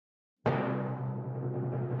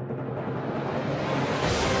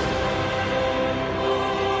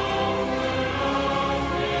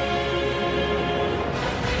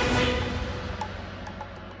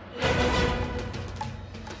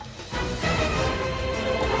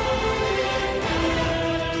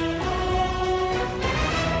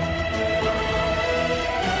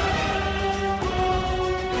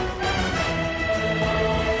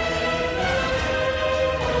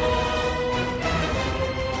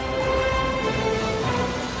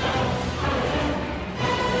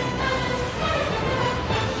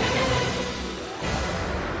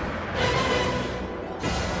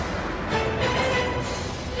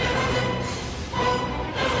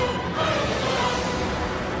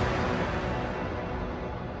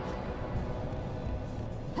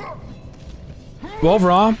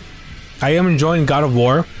overall, I am enjoying God of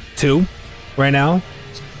War 2 right now.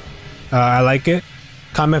 I like it.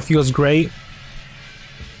 Combat feels great.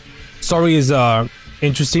 Story is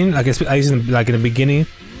interesting. I guess at least in the beginning,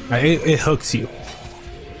 it hooks you.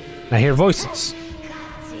 I hear voices.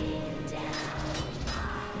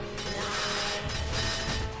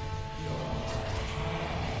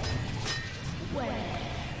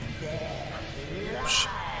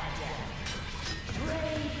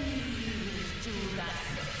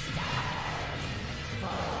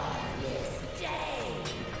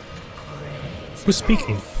 Who's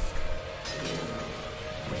speaking?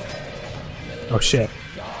 Oh shit.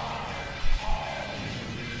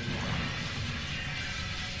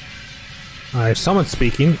 Alright, someone's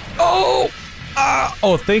speaking. Oh!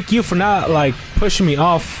 Oh, thank you for not, like, pushing me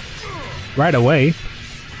off right away.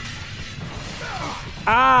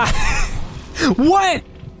 Ah! What?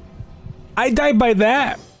 I died by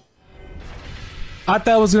that? I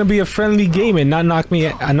thought it was gonna be a friendly game and not knock me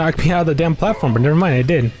out of the damn platform, but never mind, I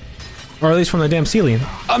did. Or at least from the damn ceiling.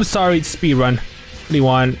 I'm sorry, it's speedrun. What do you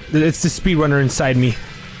want? It's the speedrunner inside me.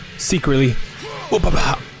 Secretly.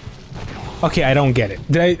 Okay, I don't get it.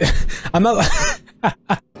 Did I? I'm not.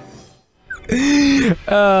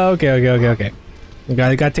 Okay. You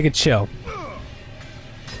gotta take a chill.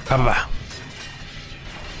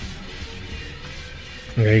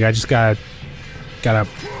 Okay, you just gotta.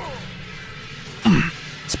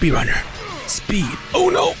 Speedrunner. Speed. Oh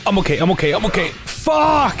no! I'm okay.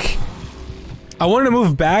 Fuck! I wanted to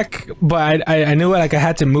move back, but I knew like I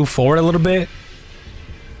had to move forward a little bit.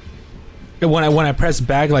 When I pressed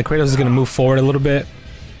back, like Kratos is gonna move forward a little bit.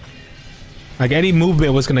 Like any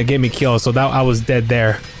movement was gonna get me killed, so that I was dead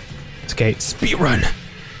there. It's okay. Speedrun.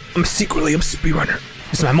 I'm secretly a speedrunner.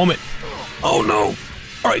 This is my moment. Oh no!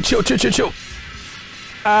 All right, chill.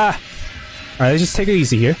 All right, let's just take it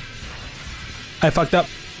easy here. I fucked up.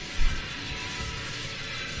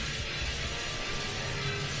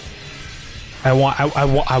 I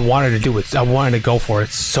wanted to do it. I wanted to go for it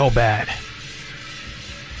so bad.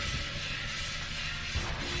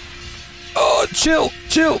 Oh, chill.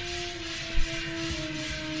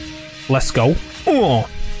 Let's go. Oh.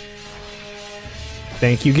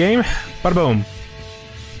 Thank you, game. Bada boom.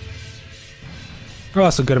 Oh,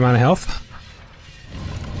 that's a good amount of health.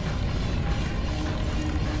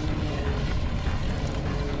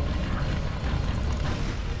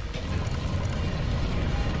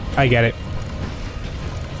 I get it.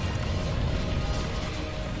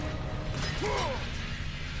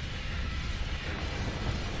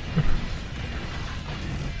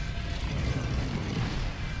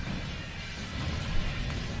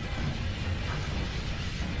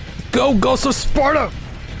 Go, Ghost of Sparta!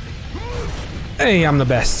 Hey, I'm the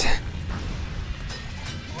best.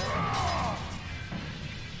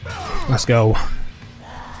 Let's go.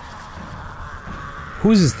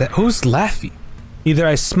 Who's that? Who's laughing? Either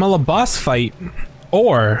I smell a boss fight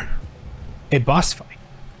or a boss fight.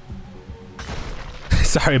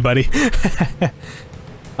 Sorry, buddy.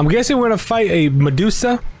 I'm guessing we're gonna fight a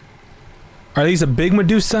Medusa. Or at least a big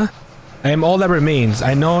Medusa. I am all that remains.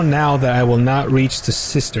 I know now that I will not reach the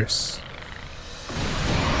sisters.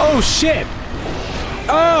 Oh shit!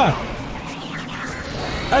 Ah!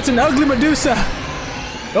 That's an ugly Medusa!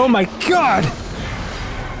 Oh my god!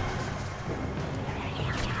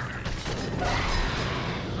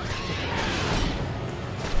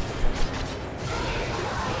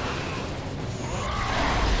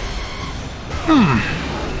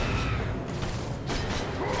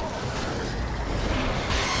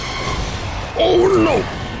 Oh no!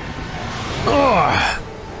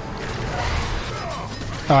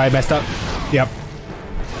 Oh, I messed up. Yep.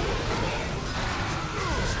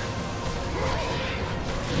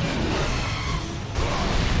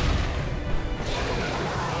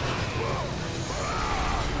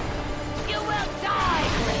 You will die,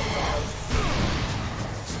 Kratos.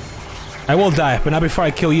 I will die, but not before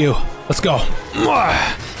I kill you. Let's go.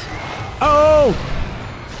 Oh!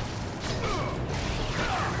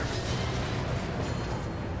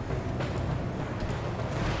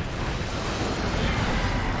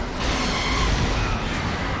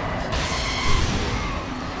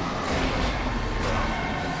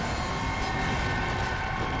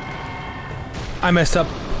 I messed up.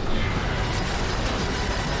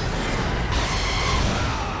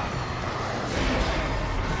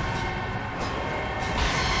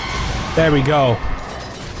 There we go.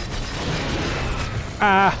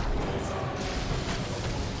 Ah.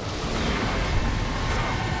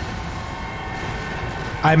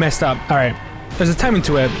 I messed up. All right. There's a timing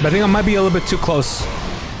to it, but I think I might be a little bit too close.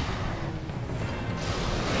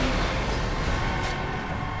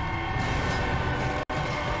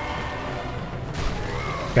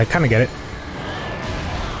 I kind of get it.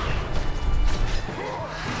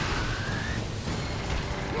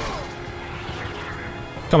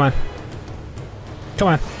 Come on. Come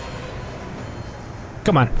on.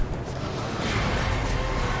 Come on.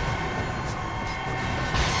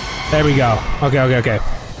 There we go. Okay, okay, okay.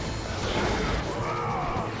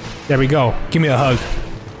 There we go. Give me a hug.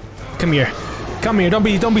 Come here. Come here. Don't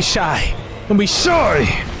be shy. Don't be shy.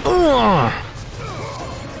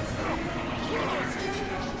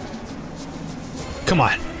 Come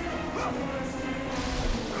on.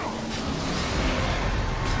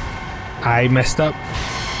 I messed up.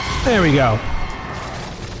 There we go.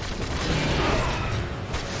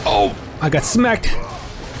 Oh, I got smacked.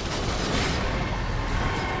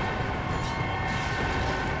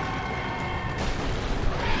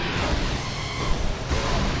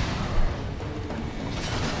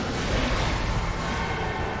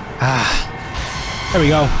 Ah, there we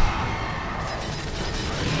go.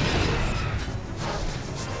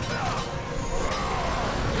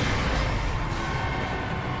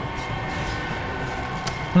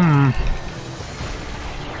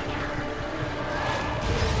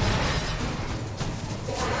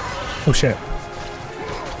 Oh shit.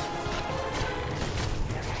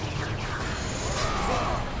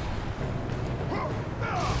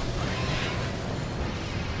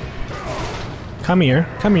 Come here,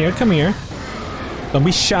 come here, come here. Don't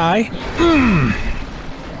be shy.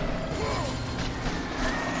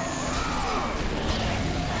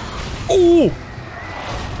 Oh!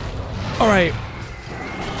 Alright.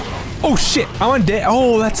 Oh shit, I'm dead.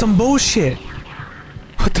 Oh, that's some bullshit.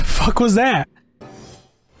 What the fuck was that?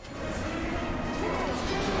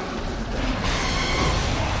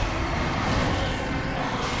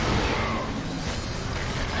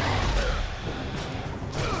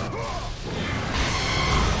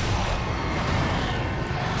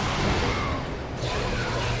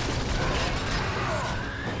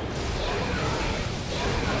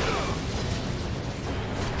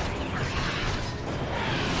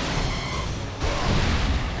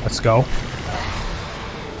 Let's go.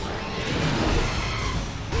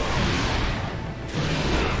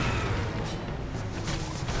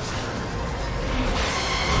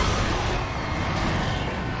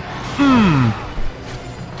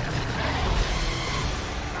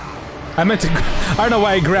 I meant to. I don't know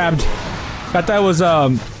why I grabbed. I thought it was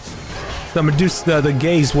the Medusa, the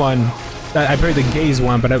gaze one. I parried the gaze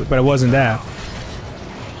one, but it wasn't that.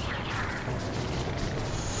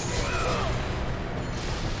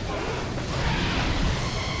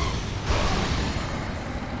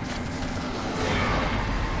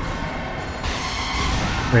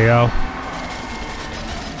 There you go.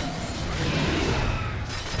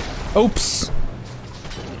 Oops.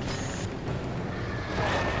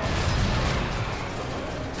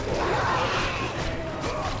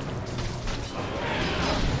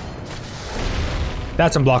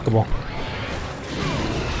 That's unblockable.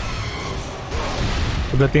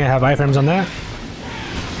 A good thing I have iframes on that.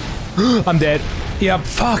 I'm dead. Yep,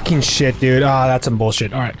 fucking shit, dude. Ah, that's some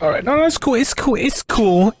bullshit. Alright, alright. No, it's cool. It's cool. It's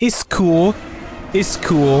cool. It's cool. It's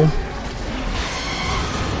cool.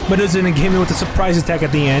 But doesn't it hit me with a surprise attack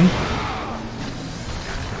at the end?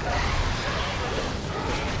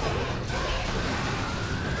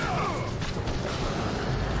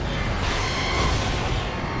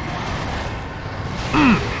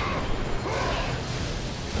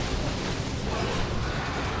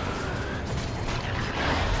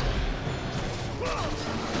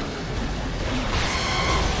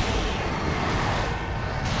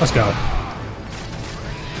 Let's go.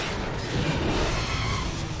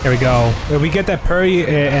 There we go. If we get that parry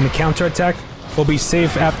and the counter attack, we'll be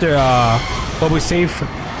safe after. We'll be safe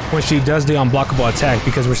when she does the unblockable attack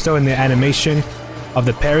because we're still in the animation of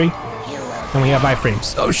the parry, and we have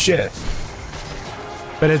iframes. Oh shit!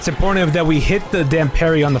 But it's important that we hit the damn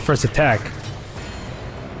parry on the first attack.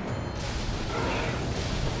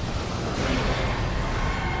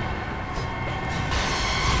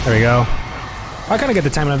 There we go. I kind of get the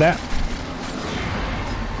timing of that.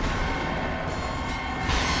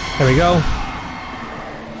 There we go.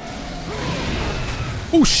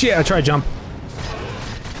 Oh shit, I tried to jump.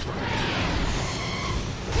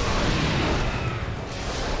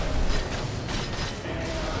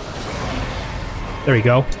 There we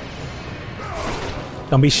go.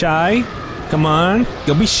 Don't be shy. Come on,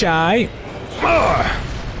 don't be shy. Ugh.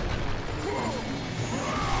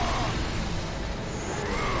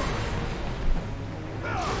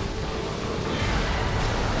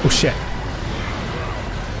 Oh shit.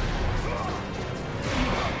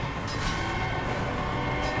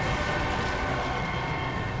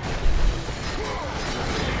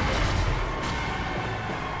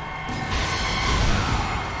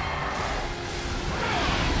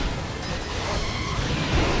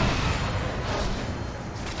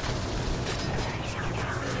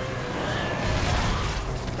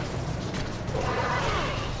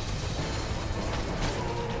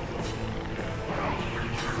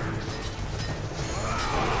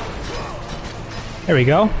 There we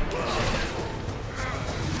go.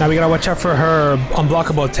 Now we gotta watch out for her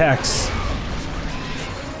unblockable attacks.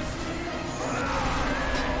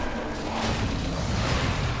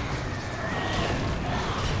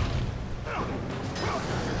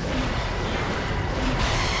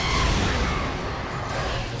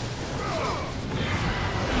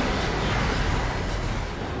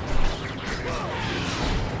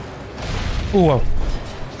 Ooh.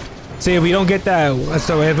 See, if we don't get that,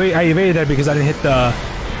 so I evaded that because I didn't hit the...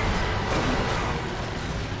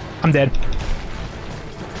 I'm dead.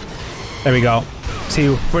 There we go.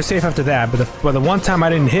 See, we're safe after that, but the one time I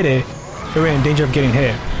didn't hit it, we were in danger of getting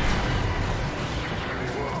hit.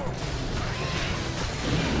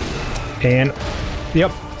 And, yep.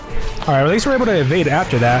 Alright, at least we're able to evade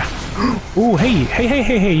after that. Ooh,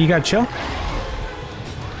 hey, you gotta chill.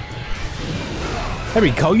 There we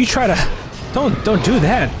go, you try to... Don't do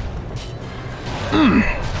that.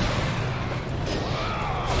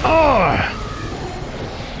 Oh!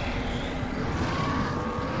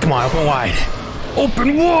 Come on, open wide.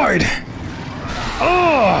 Open wide!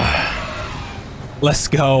 Oh! Let's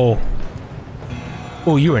go.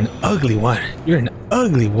 Oh, you're an ugly one. You're an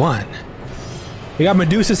ugly one. We got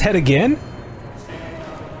Medusa's head again?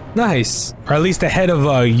 Nice. Or at least the head of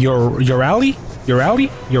Euryale?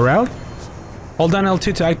 Euryale? Hold down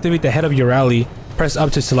L2 to activate the head of Euryale. Press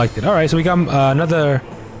up to select it. Alright, so we got another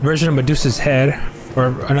version of Medusa's head. Or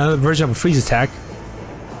another version of a freeze attack.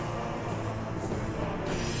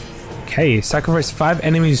 Okay, sacrifice 5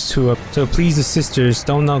 enemies to please the sisters.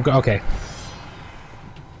 Don't know. Okay.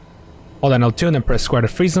 Hold down L2 and then press square to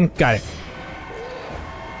freeze them. Got it.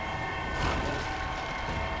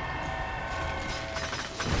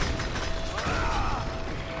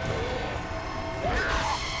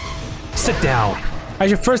 Sit down.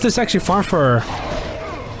 First, let's actually farm for...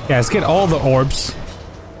 Yeah, let's get all the orbs.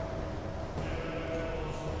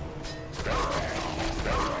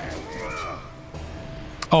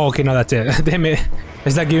 Oh, okay, no, that's it. Damn it.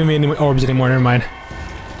 It's not giving me any orbs anymore, never mind.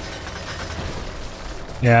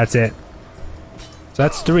 Yeah, that's it. So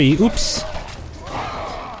that's 3. Oops.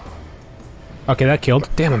 Okay, that killed.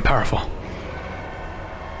 Damn, I'm powerful.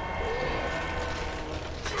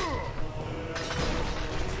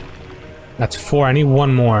 That's 4. I need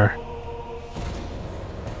 1 more.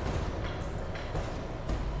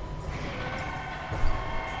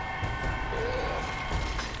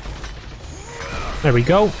 There we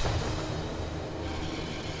go.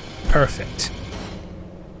 Perfect.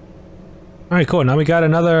 Alright, cool. Now we got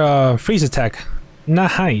another freeze attack.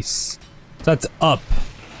 Nice. So that's up.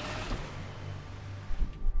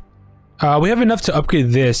 We have enough to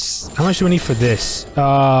upgrade this. How much do we need for this?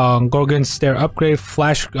 Gorgon Stare upgrade,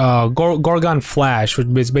 Flash, Gorgon Flash, which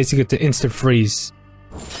is basically the instant freeze.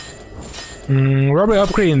 We're already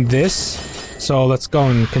upgrading this, so let's go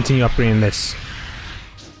and continue upgrading this.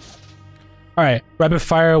 Alright, Rapid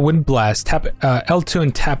Fire, Wind Blast, tap L2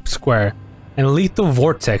 and tap square, and Lethal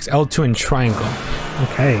Vortex, L2 and triangle.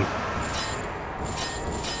 Okay.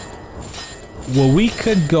 What we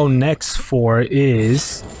could go next for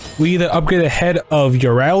is... We either upgrade the head of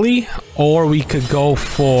Euryale, or we could go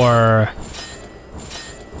for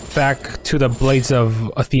back to the Blades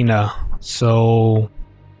of Athena. So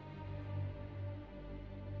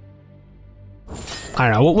I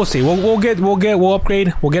don't know. We'll see. We'll upgrade.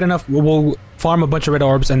 We'll get enough. We'll farm a bunch of red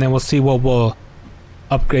orbs, and then we'll see what we'll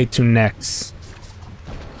upgrade to next.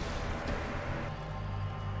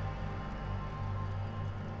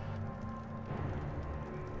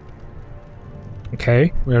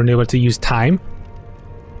 Okay, we are able to use time.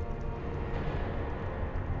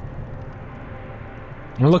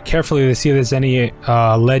 I'm gonna look carefully to see if there's any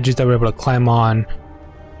ledges that we're able to climb on.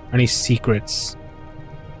 Any secrets.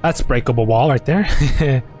 That's breakable wall right there.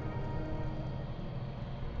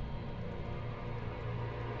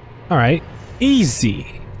 Alright,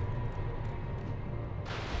 easy.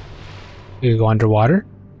 You go underwater.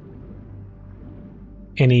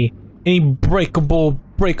 Any breakable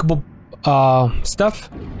stuff?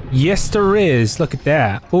 Yes, there is. Look at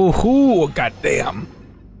that. Ooh, goddamn.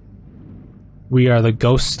 We are the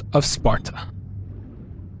ghost of Sparta.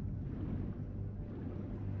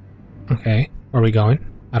 Okay, where are we going?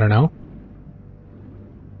 I don't know.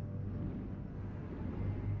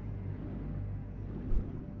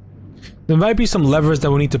 There might be some levers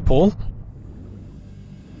that we need to pull.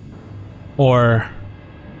 Or...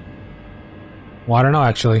 well, I don't know,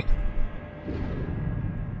 actually.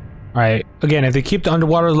 Alright, again, if they keep the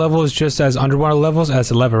underwater levels just as underwater levels, that's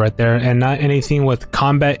a lever right there, and not anything with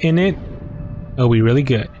combat in it, it'll be really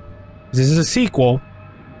good. This is a sequel.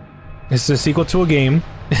 This is a sequel to a game.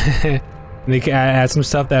 They can add some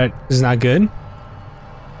stuff that is not good.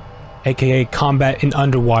 aka combat in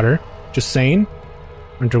underwater. Just saying.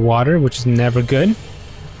 Underwater, which is never good.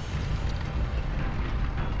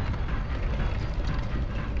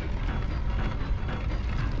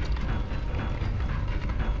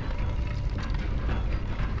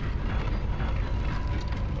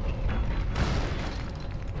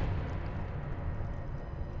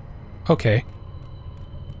 Okay.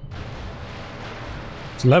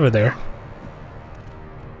 There's a lever there.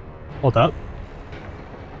 Hold up.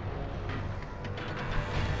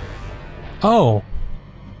 Oh.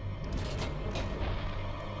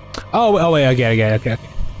 Oh, wait, okay.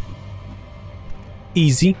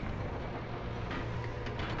 Easy.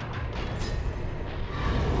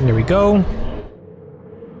 There we go.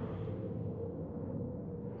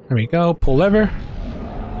 There we go. Pull lever.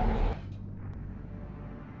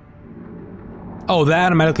 Oh, that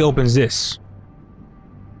automatically opens this.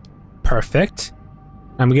 Perfect.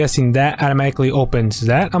 I'm guessing that automatically opens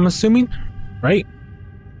that, I'm assuming, right?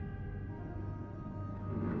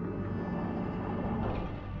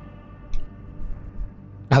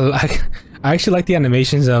 I actually like the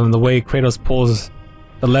animations of the way Kratos pulls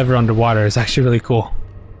the lever underwater. It's actually really cool.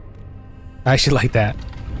 I actually like that.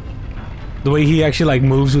 The way he actually like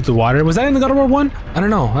moves with the water. Was that in the God of War 1? I don't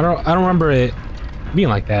know. I don't remember it being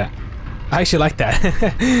like that. I actually like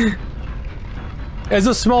that. It's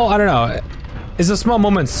those small, I don't know. It's those small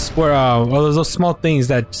moments where, or those small things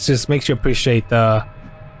that just makes you appreciate the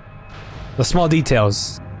small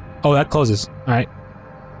details. Oh, that closes. All right.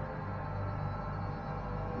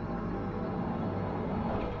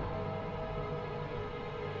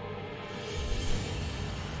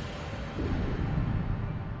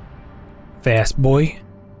 Fast boy.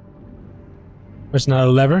 There's another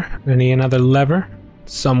lever. I need another lever.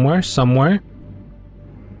 Somewhere. Is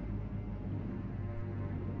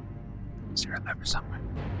there a lever somewhere?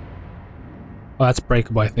 Oh, that's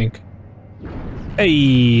breakable, I think.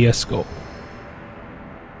 Hey, let's go.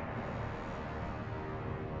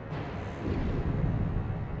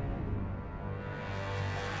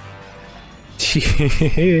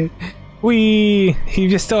 Wee! He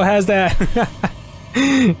just still has that.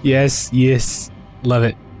 Yes. Love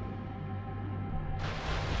it.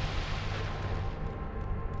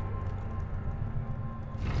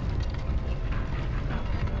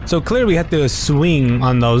 So clearly we have to swing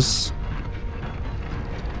on those.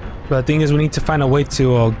 But the thing is, we need to find a way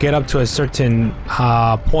to get up to a certain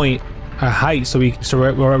point, height, so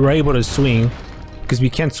we're able to swing, because we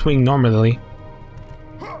can't swing normally.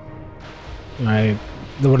 All right,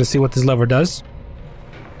 I want to see what this lever does.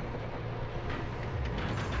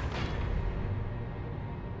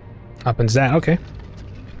 Opens that, okay.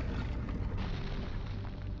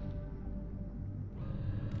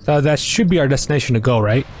 So that should be our destination to go,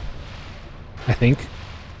 right? I think.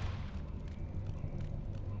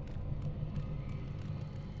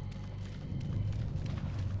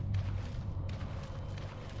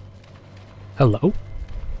 Hello?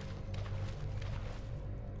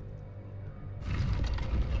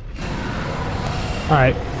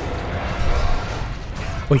 Alright.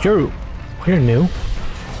 Well, you're new.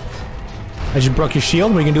 I just broke your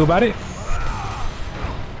shield. What are you gonna do about it?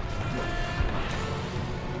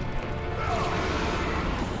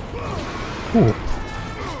 Ooh.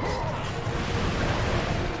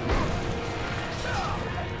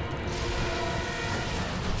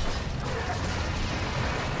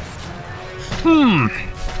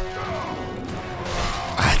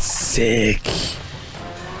 That's sick.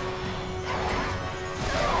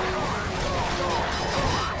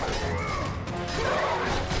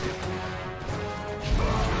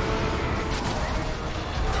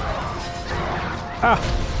 Ah!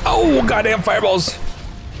 Oh, goddamn fireballs!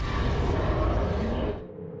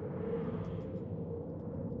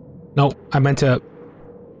 No, I meant to...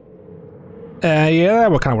 yeah,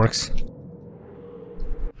 that kind of works.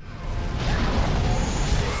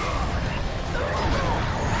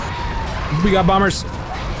 We got bombers.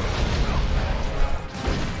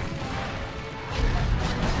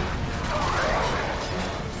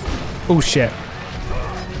 Oh, shit.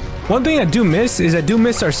 One thing I do miss is I do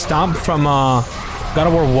miss our stomp from, God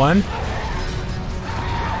of War 1.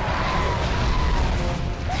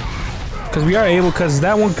 Because we are able, because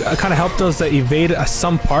that one kind of helped us evade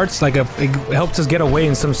some parts, like it helped us get away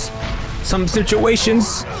in some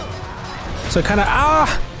situations. So kind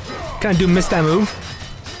of do miss that move.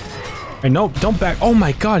 And no, don't back. Oh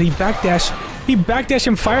my god, he backdash. He backdash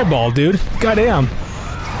and fireball, dude. Goddamn.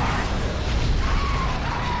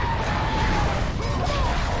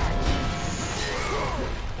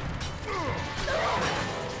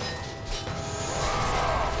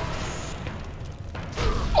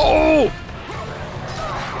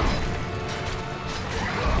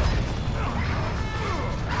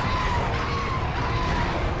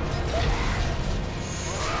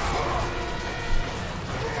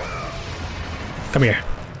 Come here.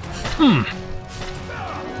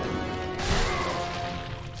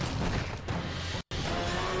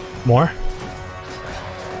 More?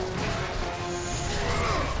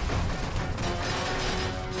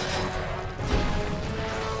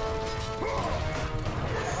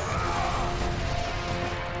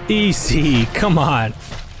 Easy, come on.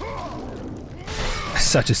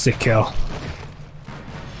 Such a sick kill.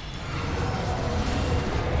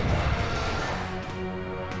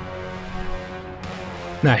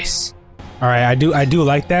 Nice. All right, I do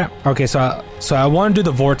like that. Okay, so I want to do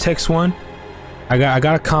the vortex one. I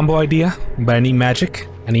got a combo idea, but I need magic.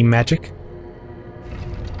 I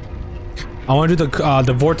want to do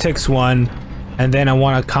the vortex one, and then I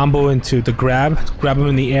want to combo into the grab him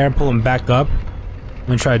in the air, pull him back up. I'm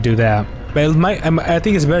gonna try to do that. But it might, I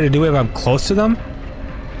think it's better to do it if I'm close to them.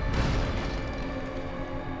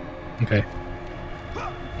 Okay.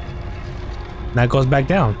 That goes back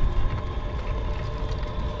down.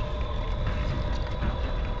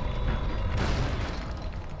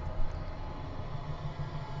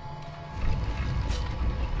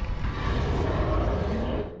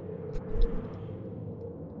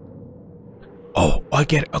 Oh, I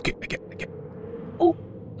get it. Okay, I get it. Oh,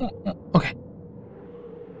 okay.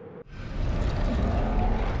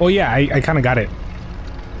 Oh yeah, I kind of got it.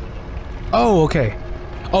 Oh, okay.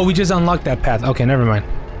 Oh, we just unlocked that path. Okay, never mind.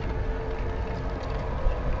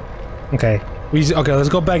 Okay, okay. Let's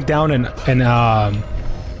go back down and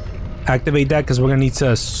activate that because we're gonna need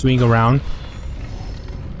to swing around.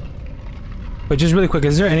 But just really quick,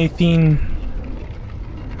 is there anything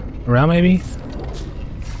around? Maybe.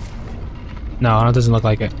 No, it doesn't look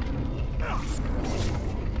like it.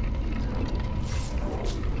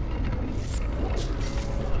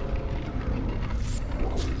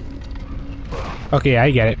 Okay,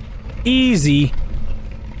 I get it. Easy.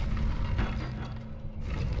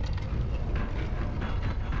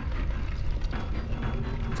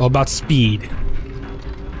 It's all about speed.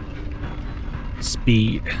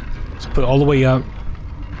 Speed. Let's put it all the way up.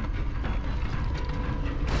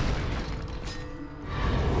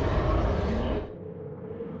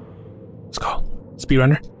 Let's go.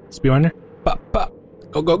 Speedrunner. Speedrunner. Pop, pop.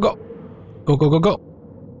 Go, go, go. Go, go, go, go.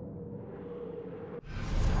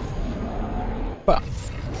 Pop.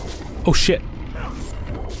 Oh shit.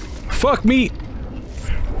 Fuck me.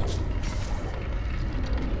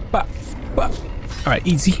 Pop, pop. Alright,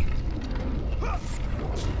 easy.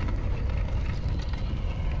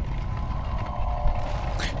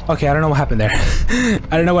 Okay, I don't know what happened there.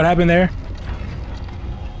 I don't know what happened there.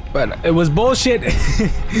 But it was bullshit.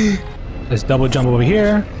 Let's double jump over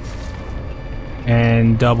here.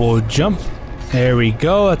 And double jump. There we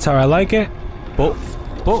go. That's how I like it. Boop.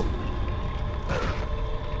 Boop.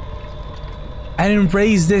 I didn't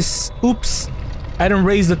raise this. Oops. I didn't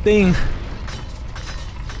raise the thing.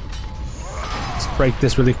 Let's break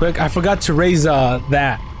this really quick. I forgot to raise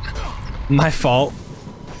that. My fault.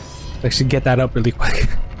 I should get that up really quick.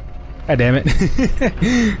 God damn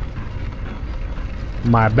it.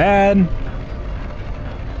 My bad.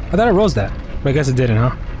 I thought I rose that, but I guess it didn't,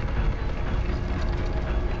 huh?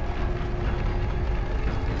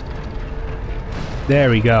 There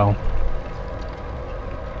we go.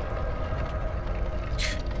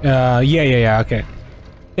 Yeah, okay.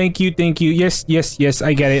 Thank you. Yes,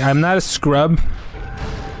 I get it. I'm not a scrub.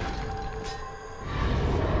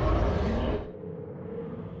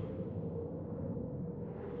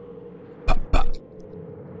 Pop.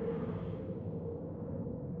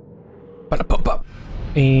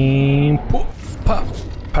 And pop.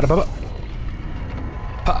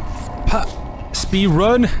 Pop. Speed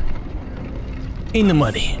run. In the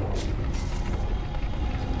money.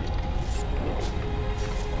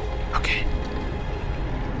 Okay.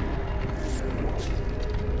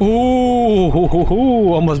 Ooh,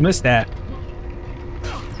 almost missed that.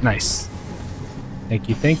 Nice.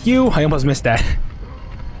 Thank you. I almost missed that.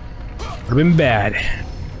 Would've been bad.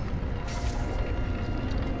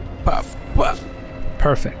 Pop.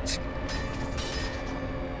 Perfect.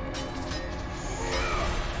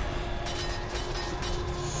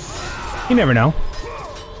 You never know.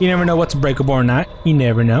 You never know what's breakable or not. You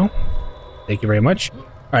never know. Thank you very much.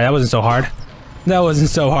 Alright, that wasn't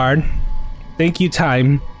so hard. Thank you,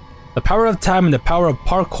 time. The power of time and the power of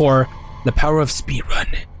parkour. The power of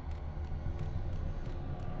speedrun.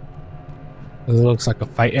 It looks like a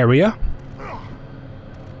fight area.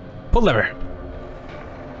 Pull lever.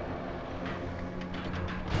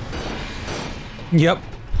 Yep.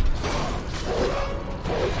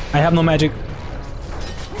 I have no magic.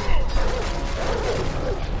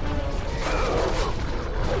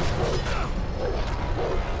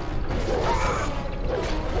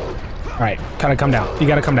 Alright, gotta come down. You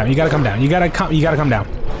gotta come down. You gotta come down. You gotta come down.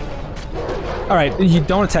 Alright, you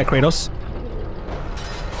don't attack Kratos.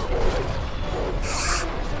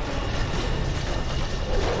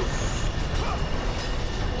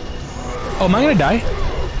 Oh, am I gonna die?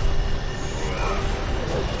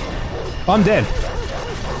 Oh, I'm dead.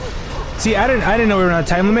 See, I didn't know we were on a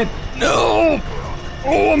time limit. No!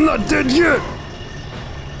 Oh, I'm not dead yet!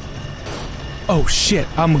 Oh shit,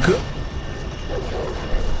 I'm good.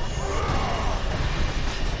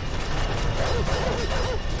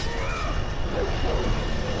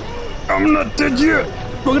 I'm not dead yet!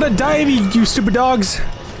 We're gonna die of you stupid dogs!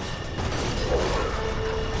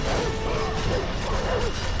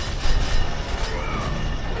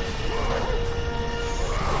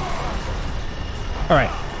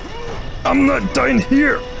 Alright. I'm not dying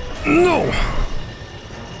here! No!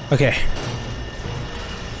 Okay.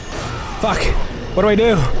 Fuck! What do I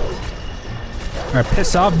do? Alright,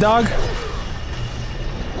 piss off, dog.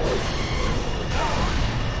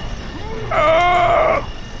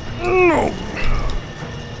 No!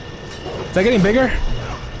 Is that getting bigger?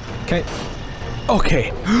 Okay.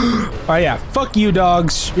 Okay. Alright, yeah. Fuck you,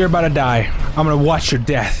 dogs. You're about to die. I'm gonna watch your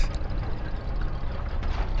death.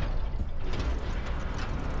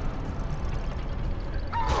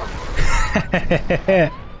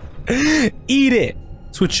 Eat it!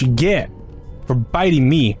 That's what you get for biting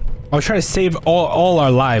me. I was trying to save all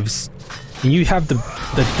our lives. And you have the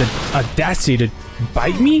audacity to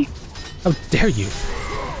bite me? How dare you?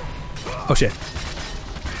 Oh shit.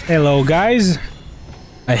 Hello guys.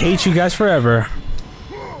 I hate you guys forever.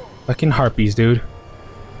 Fucking harpies, dude.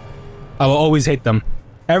 I will always hate them.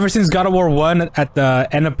 Ever since God of War 1 at the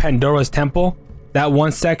end of Pandora's Temple, that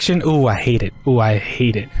one section, ooh, I hate it. Ooh, I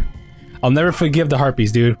hate it. I'll never forgive the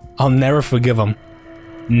harpies, dude. I'll never forgive them.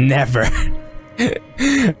 Never.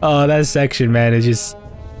 Oh, that section, man, it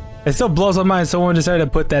still blows my mind. Someone decided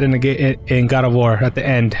to put that in God of War at the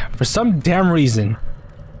end for some damn reason,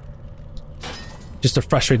 just to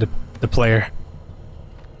frustrate the player.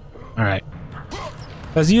 All right,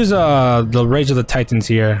 let's use the Rage of the Titans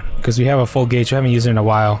here because we have a full gauge. We haven't used it in a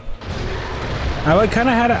while. I kind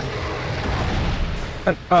of had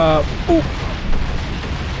ooh.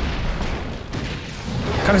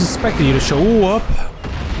 Kind of suspected you to show up.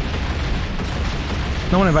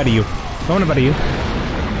 No one invited you. No one invited you.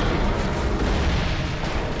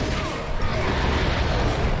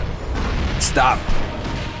 Stop.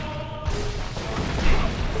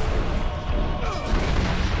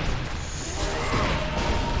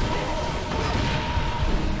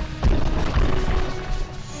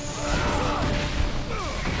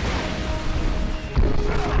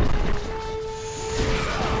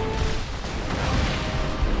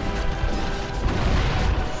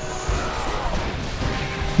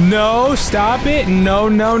 No, stop it. No,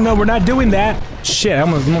 no, no, we're not doing that. Shit,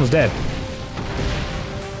 I'm almost dead.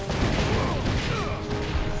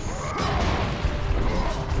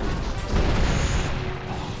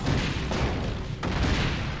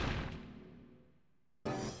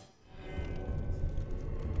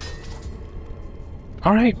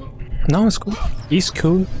 Alright. No, it's cool. It's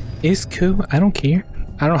cool. It's cool. I don't care.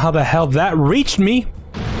 I don't know how the hell that reached me.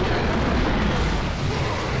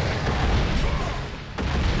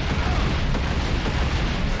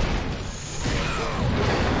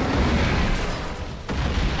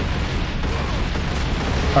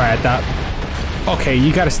 Alright, I thought... Okay,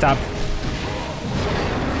 you gotta stop.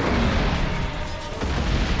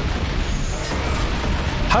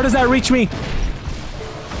 How does that reach me?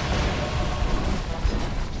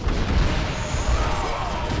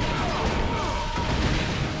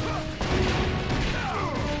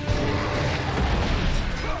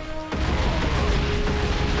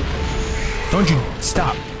 Don't you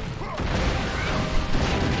stop.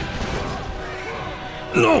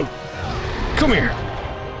 No! Come here.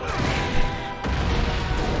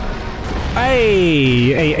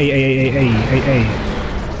 Hey! Hey.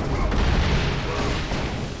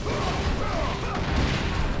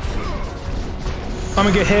 I'm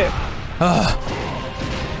gonna get hit.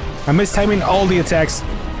 I'm mistiming all the attacks.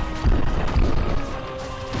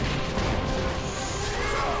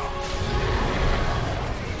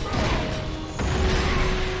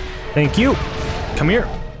 Thank you. Come here.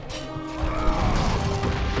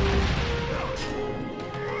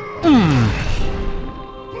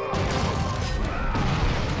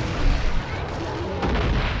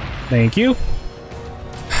 Thank you.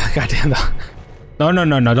 Goddamn. No.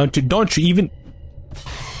 Don't you even.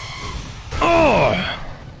 Oh!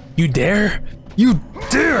 You dare? You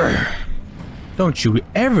dare! Don't you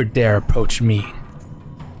ever dare approach me.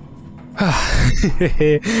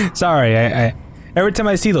 Sorry, Every time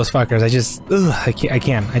I see those fuckers, I just, ugh, I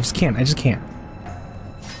can't. I just can't. It's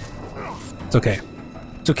okay.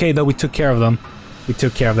 It's okay though. We took care of them. We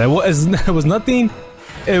took care of that. Well, it was nothing.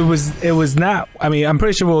 It was not. I mean, I'm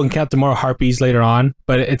pretty sure we'll encounter more harpies later on,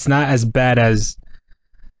 but it's not as bad as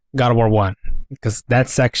God of War 1 because that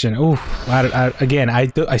section. Ooh, again,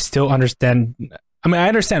 I still understand. I mean, I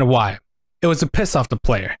understand why. It was to piss off the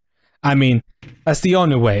player. I mean, that's the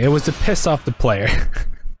only way. It was to piss off the player.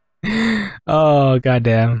 Oh,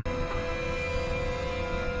 goddamn.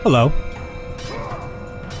 Hello.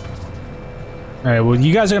 Alright, well,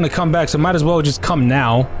 you guys are gonna come back, so might as well just come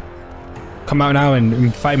now. Come out now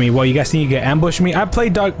and fight me. Well, you guys think you can ambush me? I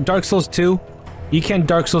played Dark Souls 2. You can't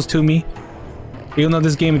Dark Souls 2 me. Even though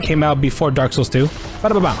this game came out before Dark Souls 2.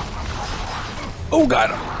 Ba-da-ba-ba. Oh, God.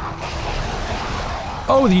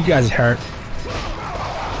 Oh, you guys hurt.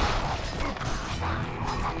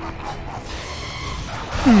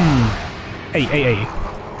 Hey.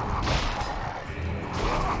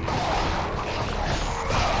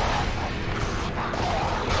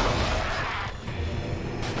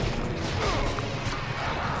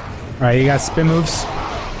 Alright, you got spin moves.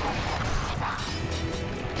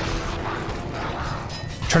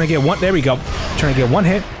 Trying to get one. There we go. Trying to get one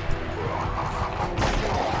hit.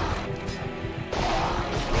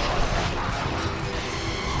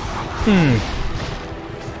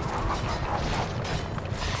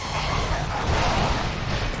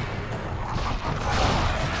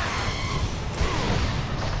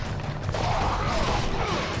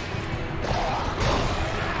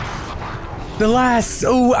 The last,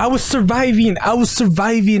 oh, I was surviving,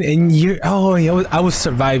 and you're, oh, yeah, I was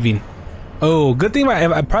surviving. Oh, good thing if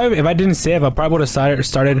I didn't save, I probably would have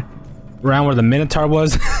started around where the Minotaur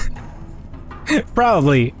was.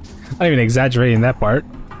 Probably, not even exaggerating that part.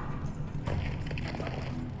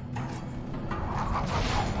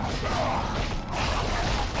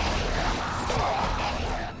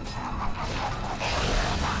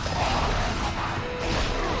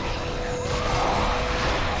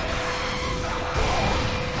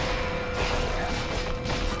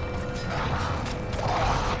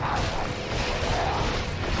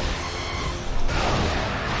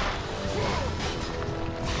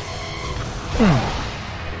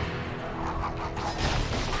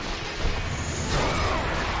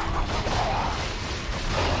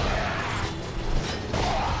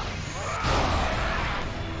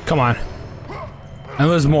 Come on. And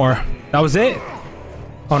there's more. That was it?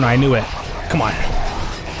 Oh no, I knew it. Come on.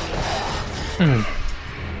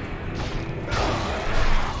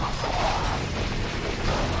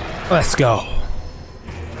 Let's go.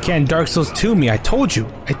 Can't Dark Souls 2 me. I told you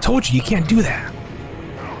you can't do that.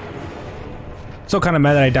 So kind of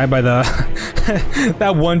mad that I died by the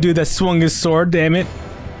that one dude that swung his sword, damn it.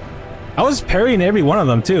 I was parrying every one of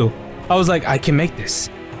them too. I was like, I can make this.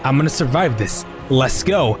 I'm gonna survive this. Let's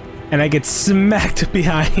go. And I get smacked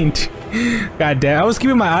behind. God damn. I was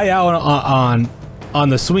keeping my eye out on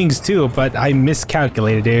the swings too, but I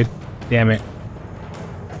miscalculated, dude. Damn it.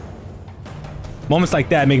 Moments like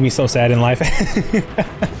that make me so sad in life.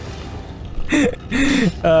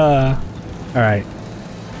 Alright.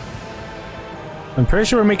 I'm pretty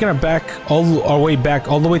sure we're making our way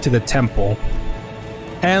back all the way to the temple.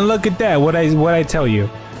 And look at that, what I tell you.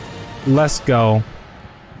 Let's go.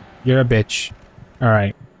 You're a bitch.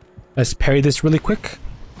 Alright. Let's parry this really quick.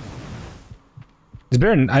 This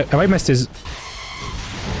Baron, have I missed his...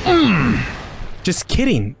 Just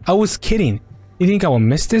kidding. I was kidding. You think I will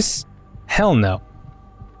miss this? Hell no.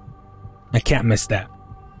 I can't miss that.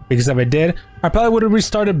 Because if I did, I probably would have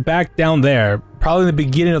restarted back down there. Probably in the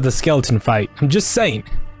beginning of the skeleton fight. I'm just saying.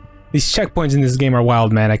 These checkpoints in this game are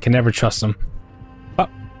wild, man. I can never trust them. Bop,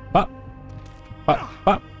 bop, bop,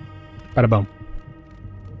 bop. Bada boom.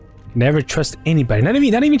 Never trust anybody. Not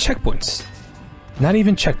even checkpoints. Not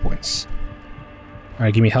even checkpoints.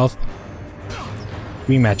 Alright, give me health. Give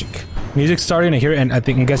me magic. Music's starting, I hear it, and I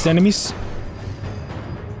guess enemies.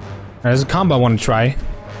 Alright, there's a combo I want to try.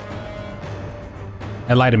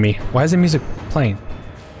 It lied to me. Why is the music playing?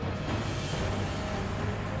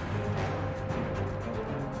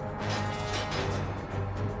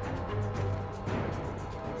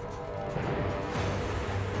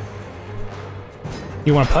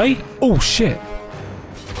 You wanna play? Oh shit.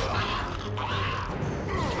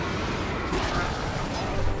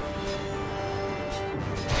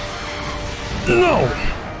 No!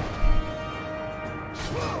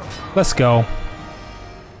 Let's go.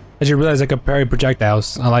 I just realized I could parry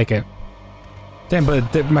projectiles. I like it. Damn,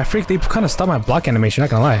 but my freak, they kind of stopped my block animation, not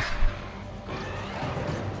gonna lie.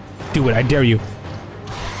 Do it, I dare you.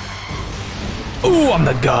 Ooh, I'm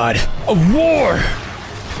the god of war!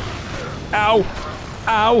 Ow!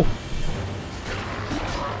 Ow!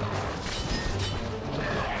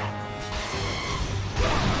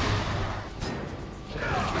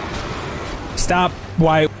 Stop.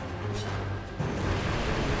 Why?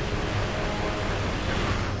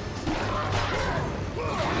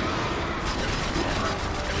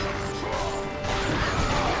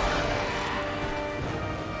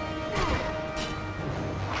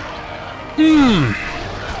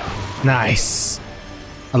 Nice.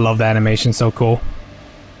 I love the animation, so cool.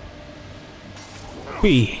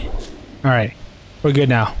 Whee. Alright. We're good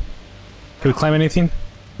now. Can we climb anything?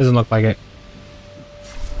 Doesn't look like it.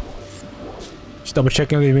 Just double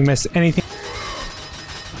checking if we missed anything.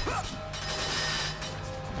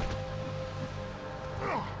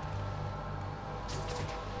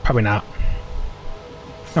 Probably not.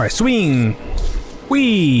 Alright, swing!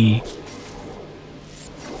 Whee!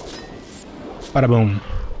 Bada boom.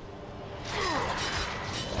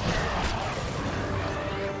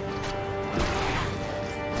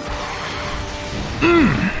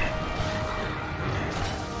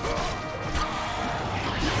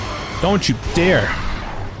 Don't you dare.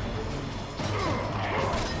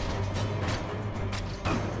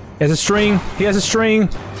 He has a string. He has a string.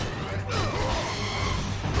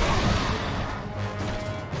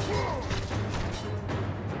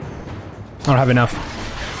 I don't have enough.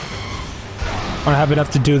 I don't have enough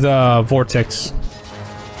to do the vortex.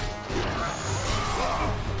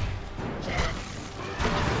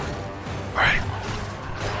 Alright.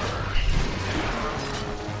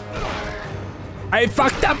 I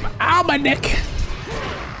fucked up. Ow, my neck.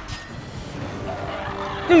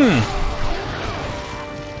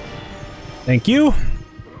 Thank you.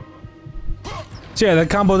 So yeah, the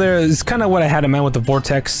combo there is kind of what I had in mind with the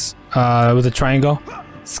vortex, with the triangle.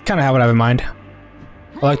 It's kind of what I have in mind.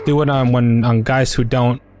 I like to do it on guys who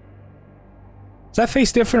don't. Is that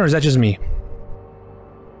face different or is that just me?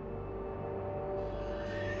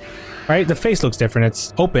 Right, the face looks different.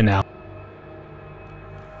 It's open now.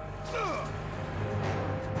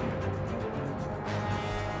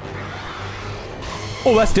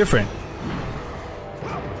 Oh, that's different.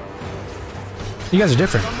 You guys are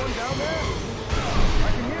different.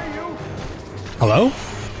 Hello?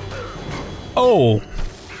 Oh.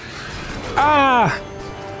 Ah.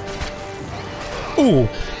 Ooh.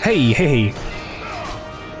 Hey, hey.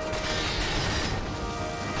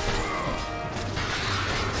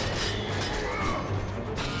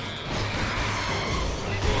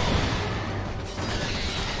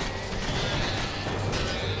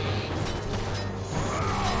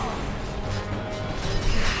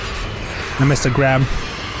 I missed a grab.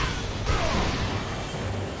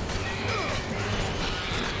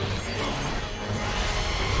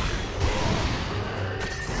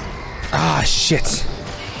 Ah, shit.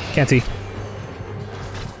 Can't see.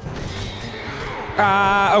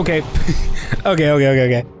 Ah, okay.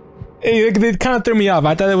 okay. It kind of threw me off.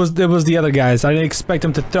 I thought it was the other guys. I didn't expect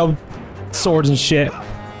them to throw swords and shit.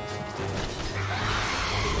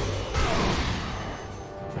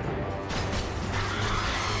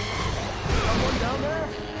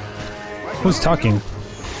 Who's talking?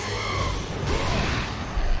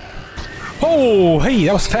 Oh, hey,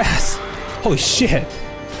 that was fast. Holy shit.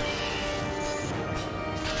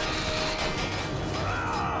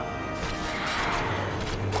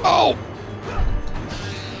 Oh.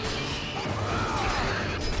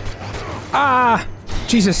 Ah,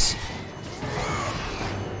 Jesus.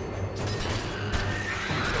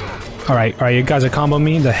 All right, you guys are comboing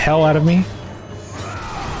me the hell out of me.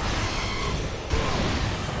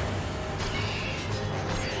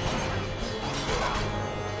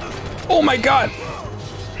 Oh my god!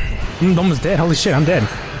 I'm almost dead. Holy shit, I'm dead.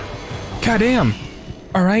 God damn.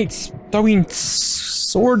 Alright, throwing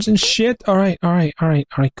swords and shit. Alright,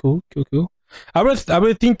 cool. I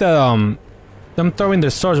would think that them throwing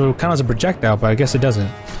the swords would count as a projectile, but I guess it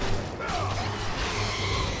doesn't.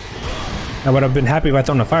 I would have been happy if I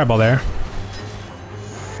thrown a fireball there.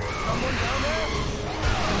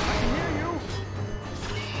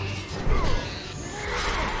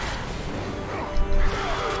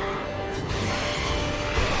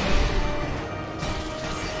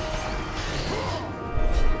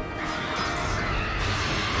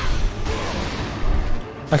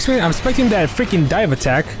 I'm expecting that freaking dive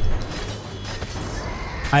attack.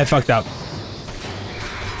 I fucked up.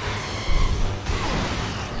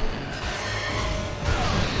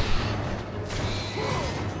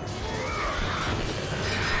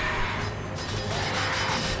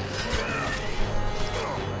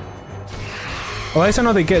 Well, at least I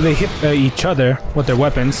know they hit each other with their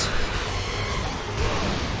weapons.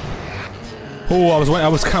 Oh, I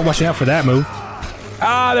was kind of watching out for that move.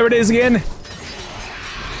 Ah, there it is again.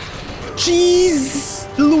 Jeez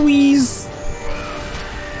Louise.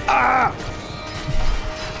 Ah.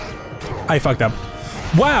 I fucked up.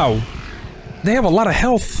 Wow. They have a lot of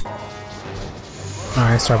health.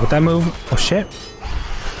 Alright, start with that move. Oh shit.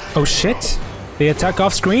 Oh shit. They attack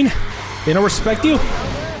off screen? They don't respect you?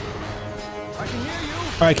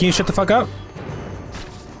 Alright, can you shut the fuck up?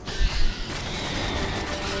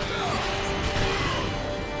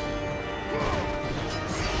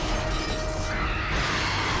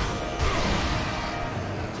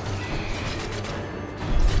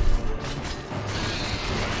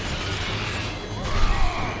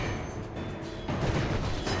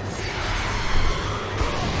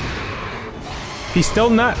 He's still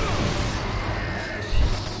not.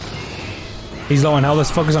 He's low on health.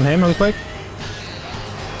 Let's focus on him real quick.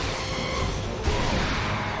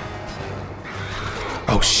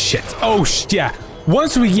 Oh shit. Oh yeah.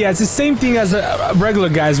 Once we, yeah, it's the same thing as regular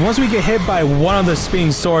guys. Once we get hit by one of the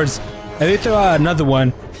spinning swords, and they throw out another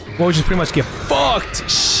one, we'll just pretty much get fucked.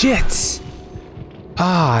 Shit.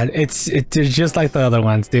 Ah, they're just like the other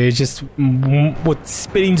ones, dude. It's just with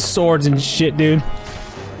spinning swords and shit, dude.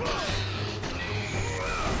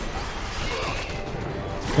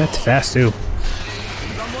 That's fast too.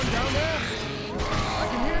 Someone down there? I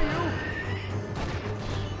can hear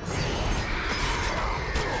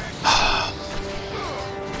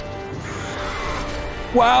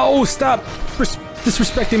you. Wow, stop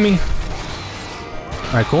disrespecting me.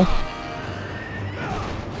 Alright, cool.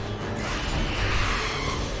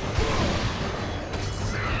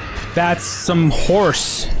 That's some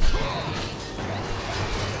horse.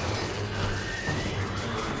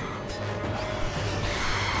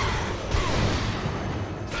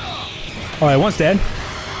 Alright, one's dead.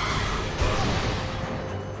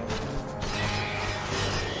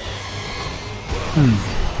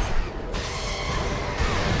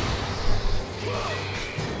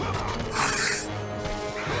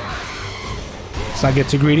 Let's not get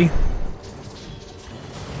too greedy.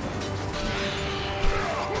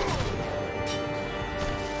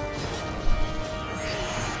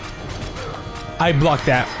 I blocked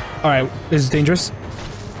that. Alright, this is dangerous.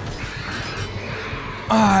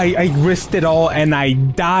 I risked it all and I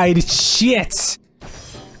died. Shit!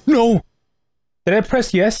 No! Did I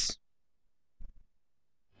press yes?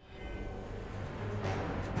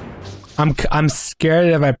 I'm scared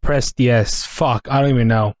if I pressed yes. Fuck, I don't even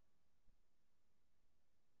know.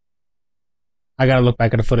 I gotta look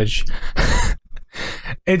back at the footage.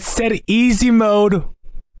 It said easy mode.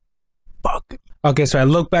 Fuck. Okay, so I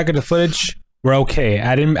look back at the footage. We're okay.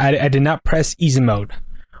 I did not press easy mode.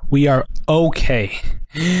 We are okay.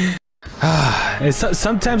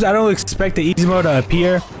 Sometimes I don't expect the easy mode to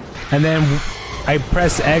appear, and then I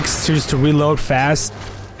press X just to reload fast,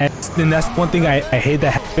 and then that's one thing I hate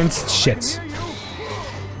that happens. Shit.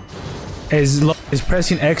 Is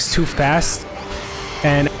pressing X too fast,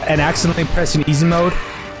 and accidentally pressing easy mode.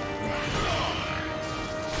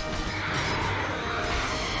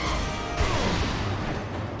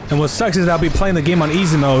 And what sucks is I'll be playing the game on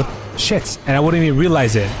easy mode, shit, and I wouldn't even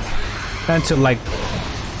realize it until like.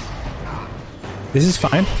 This is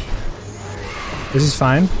fine. This is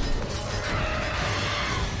fine.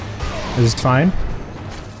 This is fine.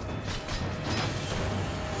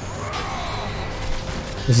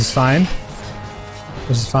 This is fine.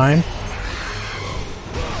 This is fine.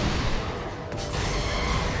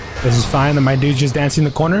 This is fine. And my dude's just dancing in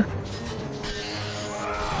the corner.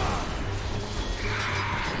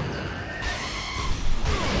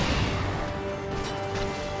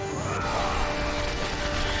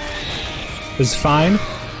 This is fine.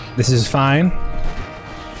 This is fine.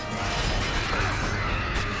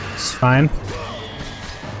 This is fine.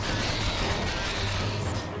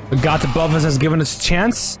 The God above us has given us a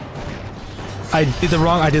chance. I did the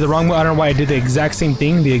wrong move. I don't know why I did the exact same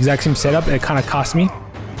thing, the exact same setup. It kind of cost me.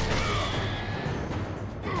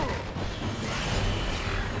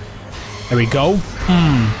 There we go.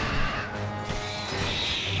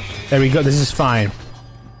 There we go. This is fine.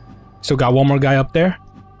 Still got one more guy up there.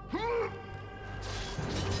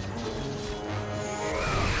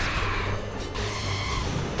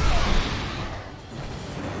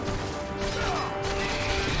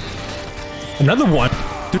 Another one?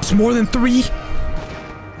 There's more than 3?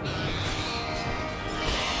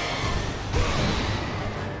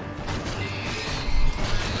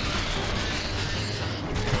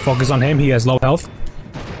 Focus on him, he has low health.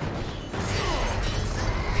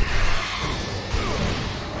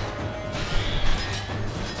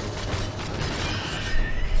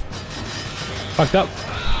 Fucked up.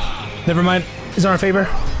 Never mind, it's in our favor.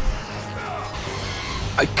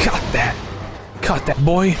 I caught that. Caught that,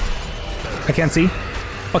 boy. I can't see.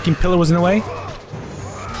 fucking pillar was in the way.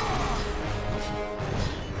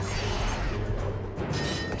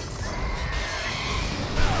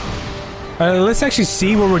 Let's actually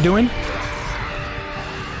see what we're doing.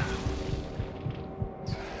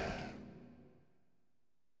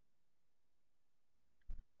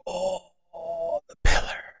 Oh, the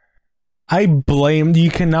pillar. I blame you.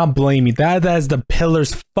 Cannot blame me. That is the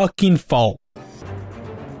pillar's fucking fault.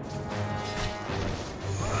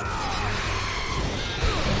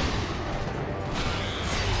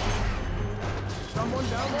 Someone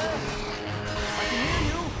down there? I can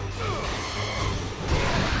hear you.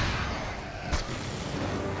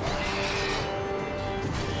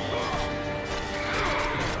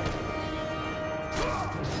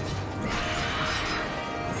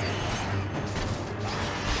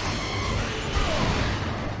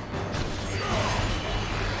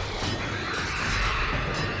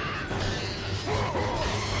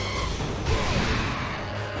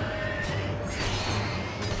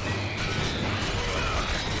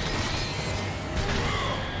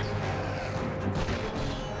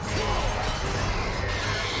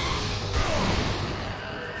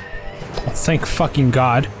 Thank fucking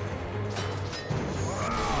God.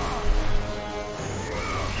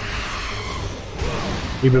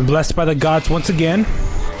 We've been blessed by the gods once again.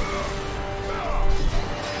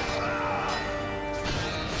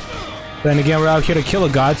 Then again, we're out here to kill a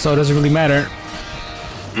god, so it doesn't really matter.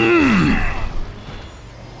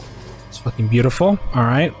 It's fucking beautiful.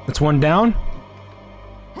 Alright, that's one down.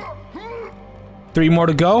 3 more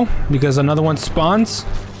to go, because another one spawns.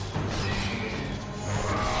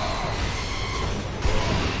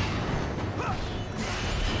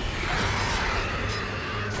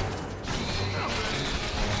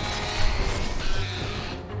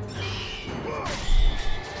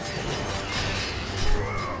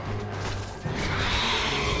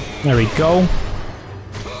 There we go.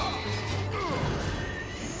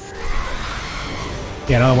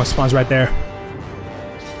 Yeah, another one spawns right there.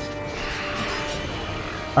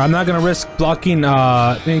 I'm not gonna risk blocking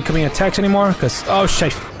incoming attacks anymore, because oh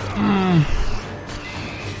shit.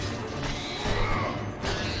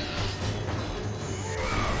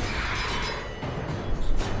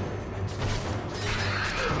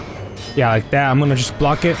 Yeah, like that. I'm gonna just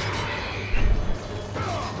block it.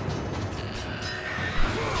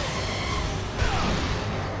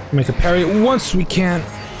 Make a parry once we can.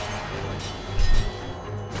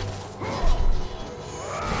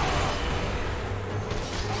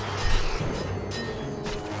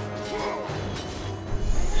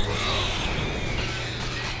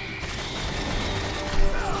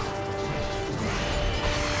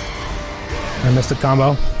 I missed the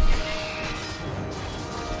combo.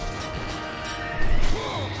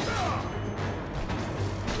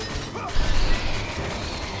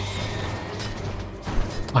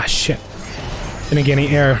 Ah, shit. Didn't get any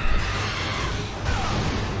air.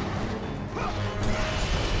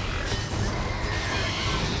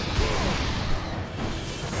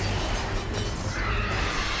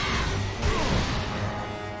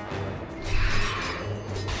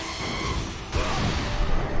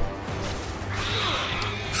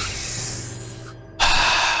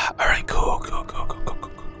 Alright, go.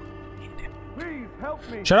 Please help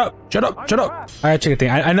me. Shut up! Alright, check the thing.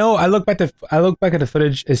 I know I look back at the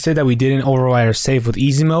footage, it said that we didn't override our save with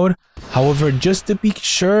easy mode. However, just to be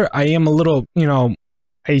sure, I am a little, you know,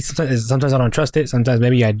 sometimes I don't trust it, sometimes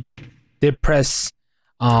maybe I did press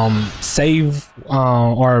save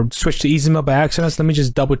or switch to easy mode by accident. So let me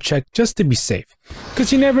just double check just to be safe.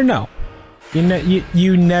 Because you never know.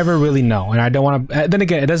 You never really know. And I don't want to, then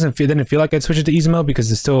again, it didn't feel like I'd switch it to easy mode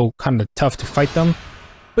because it's still kind of tough to fight them.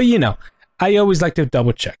 But you know, I always like to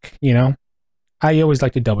double check, you know? I always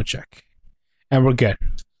like to double check. And we're good.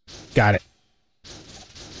 Got it.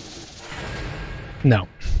 No.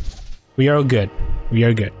 We are good. We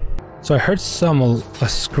are good. So I heard a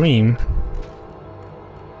scream.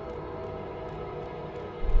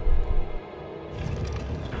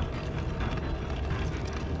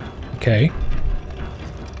 Okay.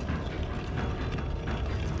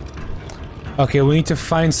 Okay, we need to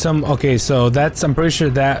find some. Okay, so that's, I'm pretty sure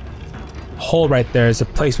that hole right there is a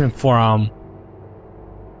placement for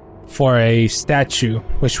a statue,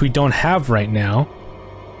 which we don't have right now.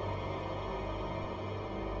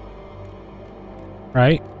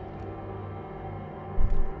 Right?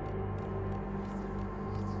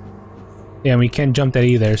 Yeah, we can't jump that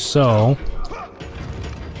either, so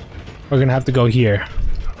we're gonna have to go here.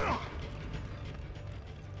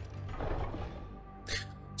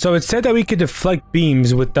 So it said that we could deflect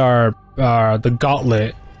beams with our the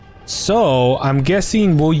gauntlet. So I'm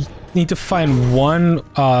guessing we'll need to find one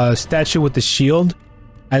statue with the shield,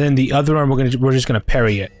 and then the other one we're just gonna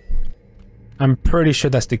parry it. I'm pretty sure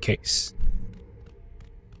that's the case,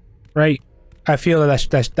 right? I feel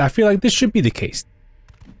like this should be the case,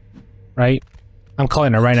 right? I'm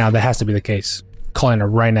calling it right now. That has to be the case. Calling it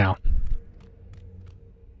right now.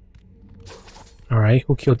 All right,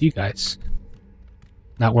 who killed you guys?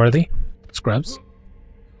 Not worthy, scrubs.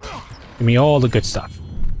 Give me all the good stuff.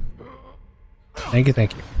 Thank you,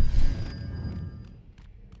 thank you.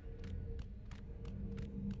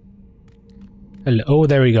 Hello. Oh,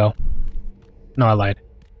 there we go. No, I lied.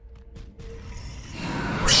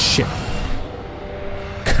 Oh, shit.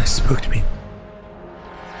 Kinda spooked me.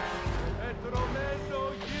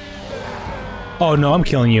 Oh no, I'm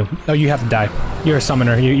killing you. No, you have to die. You're a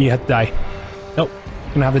summoner. You have to die. Nope.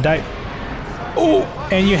 You're gonna have to die. Oh,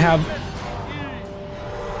 and you have...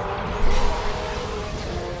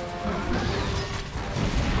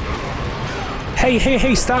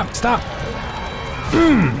 Hey, stop, stop.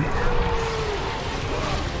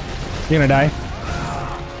 You're gonna die.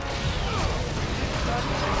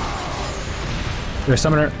 You're a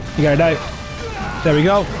summoner. You gotta die. There we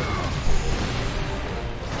go.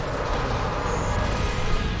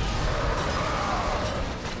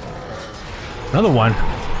 Another one.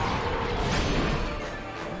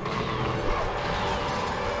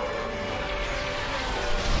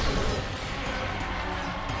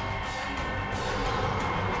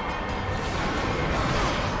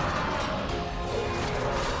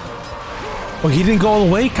 Oh, he didn't go all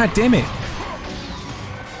the way? God damn it.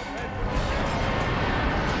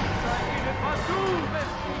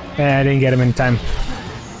 I didn't get him in time.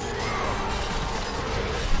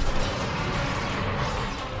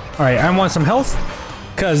 Alright, I want some health.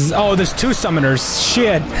 Cause, oh, there's two summoners.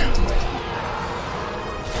 Shit.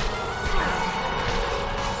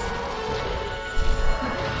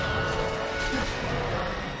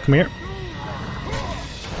 Come here.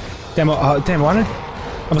 Damn, damn, wanted?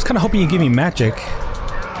 I was kind of hoping you'd give me magic.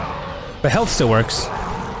 But health still works.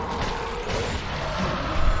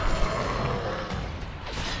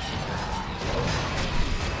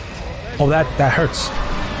 Oh, that hurts.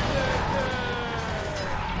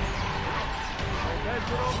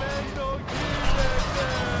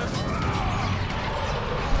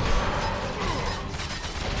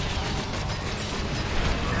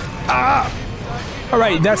 Ah!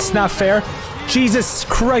 Alright, that's not fair. Jesus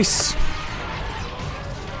Christ!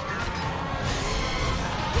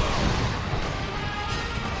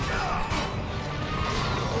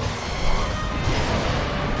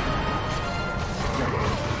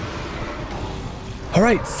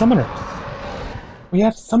 Alright, summoner. We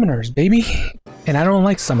have summoners, baby. And I don't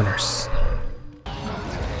like summoners.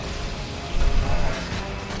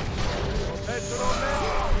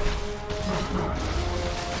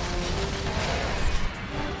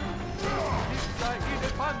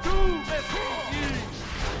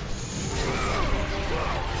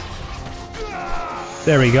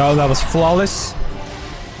 There we go, that was flawless.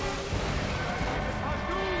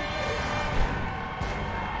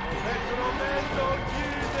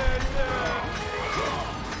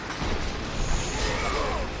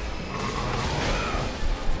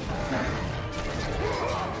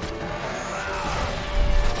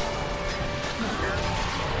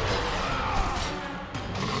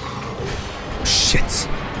 Shit.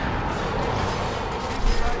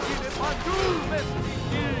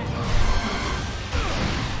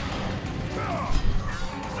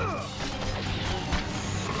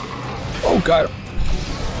 Oh god.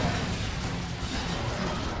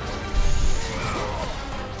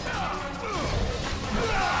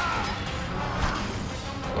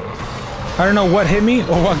 I don't know what hit me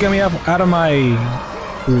or what got me up out of my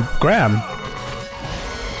grab.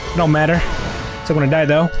 Don't matter. Still gonna die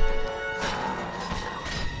though.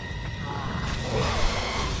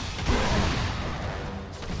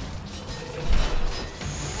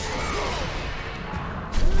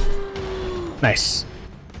 Nice.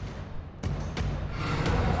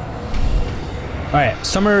 Alright,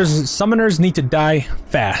 summoners need to die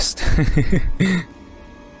fast.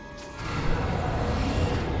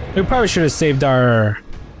 We probably should have saved our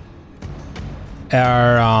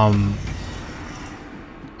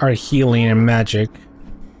healing and magic.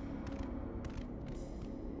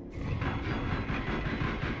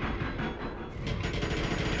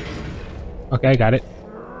 Okay, I got it.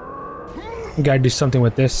 We gotta do something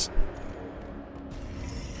with this.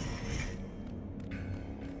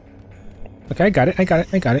 Okay, I got it, I got it,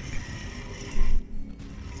 I got it.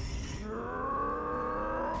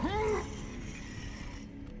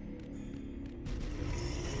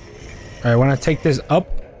 Alright, I want to take this up.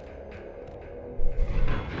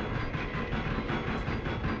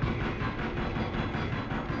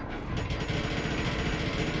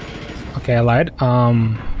 Okay, I lied.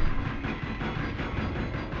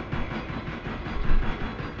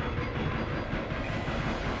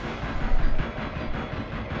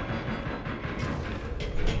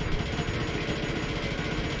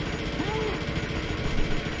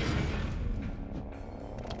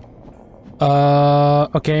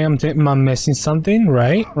 Okay, I'm missing something,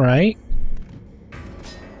 right? Right.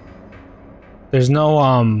 There's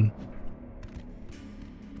no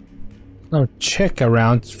check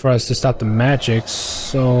around for us to stop the magic,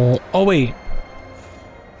 so... Oh, wait.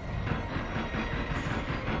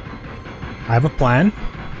 I have a plan.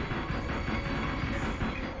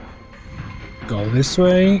 Go this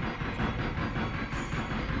way.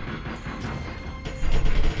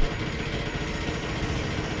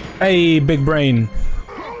 Hey, big brain.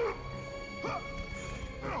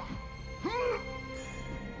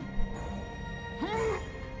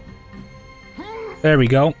 There we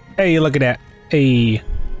go. Hey, look at that. Hey.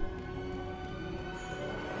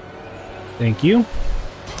 Thank you.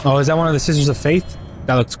 Oh, is that one of the Sisters of Faith?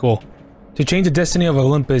 That looks cool. To change the destiny of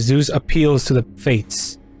Olympus, Zeus appeals to the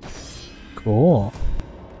fates. Cool.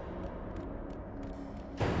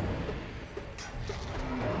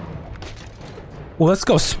 Well, let's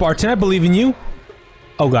go, Spartan. I believe in you.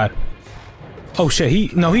 Oh, God. Oh, shit.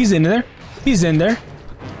 He's in there. He's in there.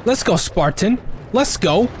 Let's go, Spartan. Let's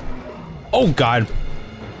go. Oh, God.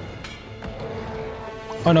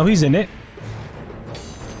 Oh, no, he's in it.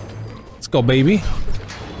 Let's go, baby.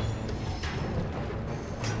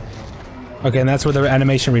 Okay, and that's where the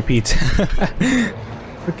animation repeats.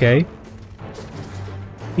 Okay.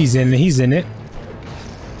 He's in it. He's in it.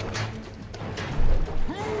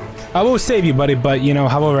 I will save you, buddy, but, you know,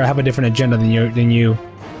 however, I have a different agenda than you.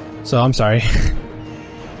 So, I'm sorry.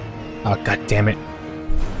 Oh, God damn it.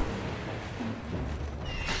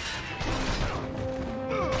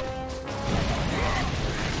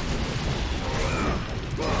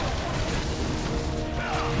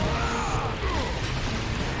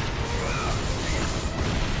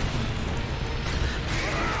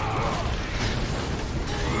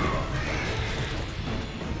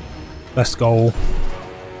 Let's go.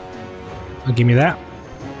 Oh, give me that.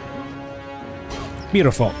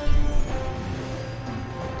 Beautiful.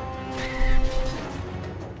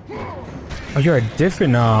 Oh, you're a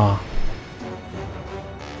different,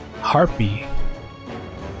 harpy.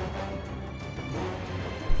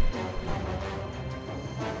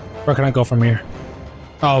 Where can I go from here?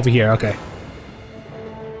 Oh, over here, okay.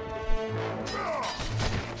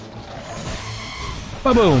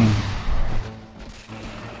 Ba-boom!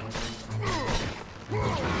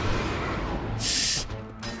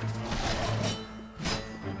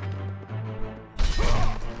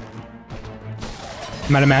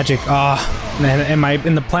 I'm out of magic. Ah,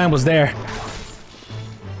 and the plan was there.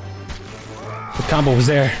 The combo was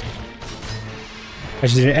there. I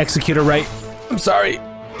just didn't execute it right. I'm sorry.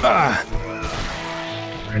 Ah.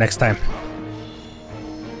 Alright, next time.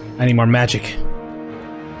 I need more magic.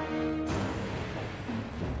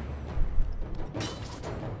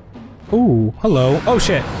 Ooh, hello. Oh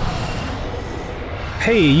shit.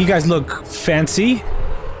 Hey, you guys look fancy.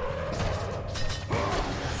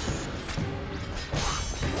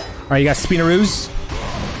 Alright, you got spinaroos.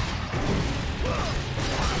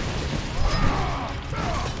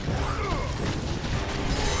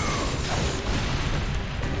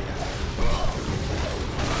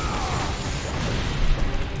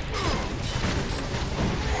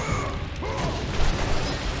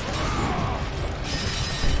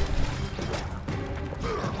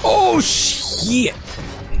 Oh shit!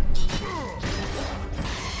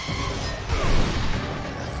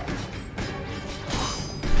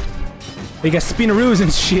 They got spinaroos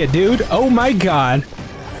and shit, dude. Oh my god.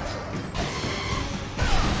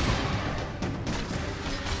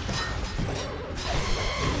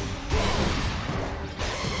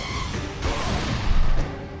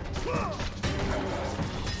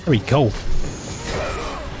 There we go.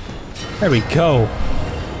 There we go.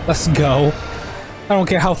 Let's go. I don't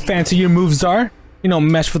care how fancy your moves are. You know,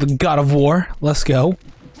 mesh for the God of War. Let's go.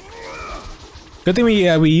 Good thing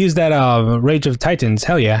we used that Rage of Titans.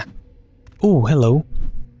 Hell yeah. Oh, hello.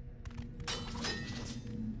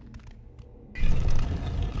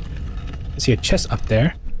 I see a chest up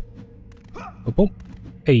there. Boop, boop.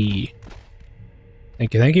 Hey.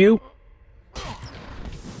 Thank you, thank you.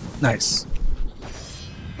 Nice.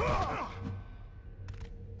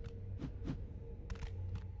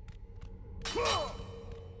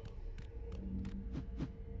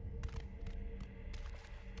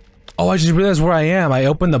 Oh, I just realized where I am. I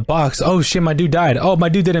opened the box. Oh shit, my dude died. Oh, my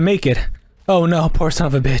dude didn't make it. Oh no, poor son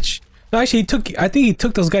of a bitch. No, actually, I think he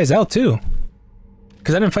took those guys out too.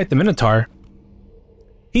 because I didn't fight the Minotaur.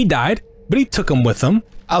 He died, but he took him with him.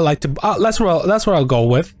 I like to. That's where I'll go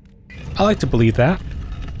with. I like to believe that.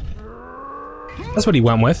 That's what he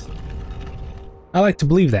went with. I like to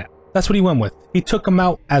believe that. That's what he went with. He took him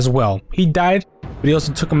out as well. He died, but he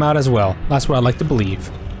also took him out as well. That's what I like to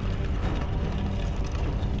believe.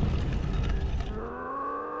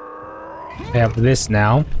 I have this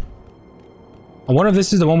now. I wonder if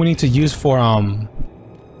this is the one we need to use for, well,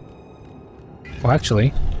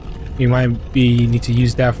 actually, we might need to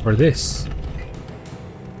use that for this.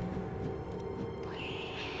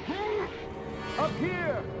 Up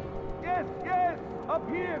here! Yes, yes! Up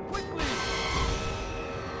here, quickly!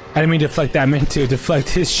 I didn't mean to deflect that, I meant to deflect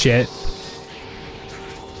his shit.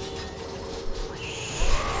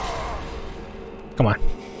 Come on.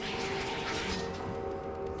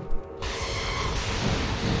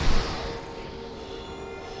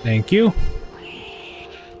 Thank you.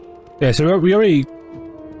 Yeah, so we already...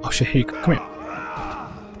 Oh shit, here you go. Come here.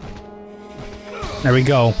 There we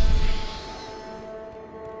go.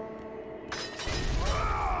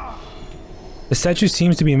 The statue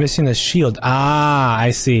seems to be missing the shield. Ah, I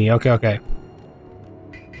see. Okay, okay.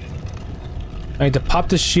 I need to pop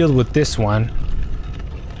the shield with this one.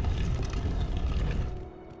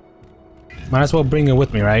 Might as well bring it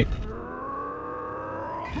with me, right?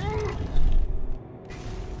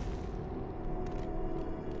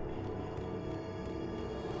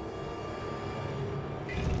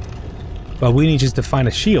 But we need just to find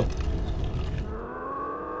a shield.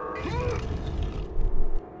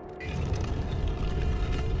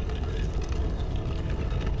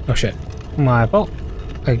 Oh shit. My fault.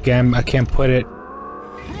 Again, I can't put it.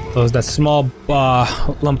 That small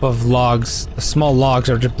lump of logs. The small logs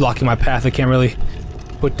are just blocking my path. I can't really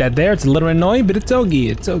put that there. It's a little annoying, but it's okay.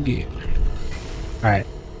 It's okay. Alright.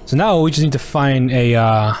 So now we just need to find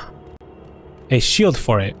a shield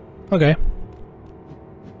for it. Okay.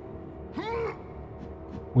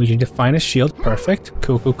 We need to find a shield. Perfect.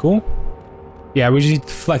 Cool, cool, cool. Yeah, we just need to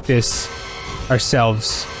deflect this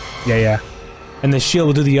ourselves. Yeah, yeah. And the shield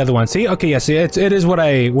will do the other one. See? Okay, yeah, see, it is what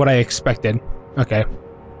I expected. Okay.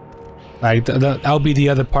 Like, that'll be the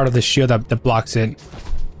other part of the shield that blocks it.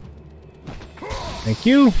 Thank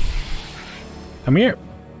you. Come here.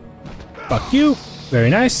 Fuck you. Very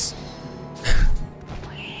nice.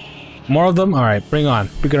 More of them? Alright, bring on.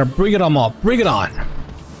 Bring it on all. Bring it on.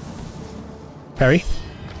 Parry.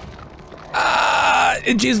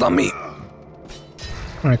 It jizzed on me.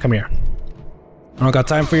 Alright, come here. I don't got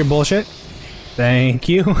time for your bullshit. Thank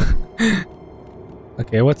you.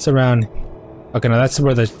 Okay, what's around? Okay, no, that's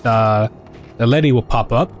where the lady will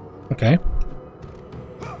pop up. Okay.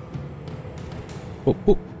 Oop,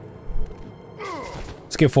 oop.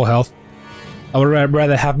 Let's get full health. I would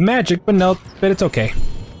rather have magic, but no, but it's okay.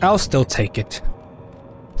 I'll still take it.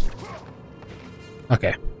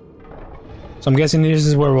 Okay. So I'm guessing this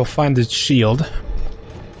is where we'll find the shield.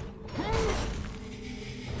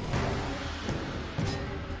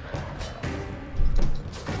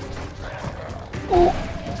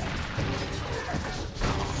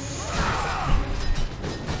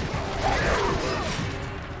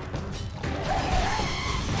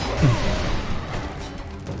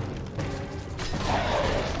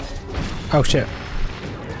 Oh shit.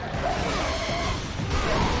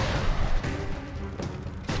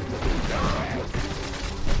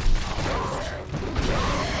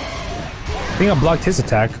 I think I blocked his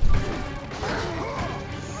attack.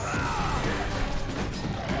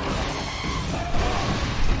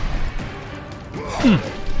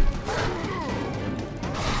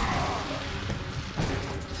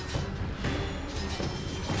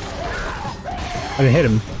 I didn't hit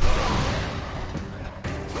him.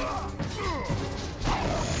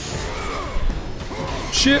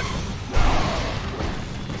 Shit.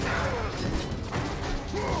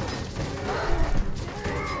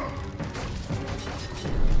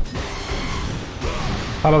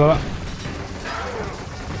 Ba, ba, ba, ba.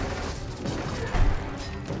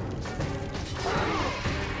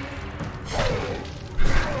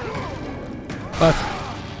 Fuck.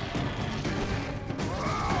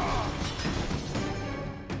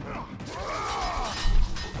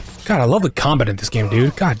 God, I love the combat in this game,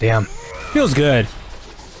 dude. God damn. Feels good.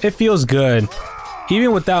 It feels good.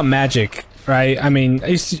 Even without magic, right? I mean,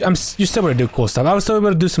 you're still able to do cool stuff. I was still able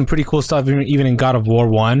to do some pretty cool stuff even in God of War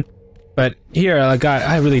 1. But here, like,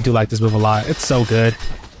 I really do like this move a lot. It's so good.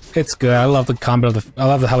 It's good. I love the combat of I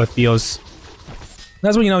love how it feels.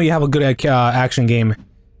 That's when you know you have a good action game.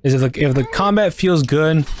 Is if the combat feels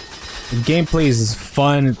good, the gameplay is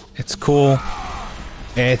fun, it's cool.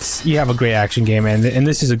 You have a great action game, and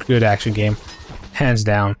this is a good action game, hands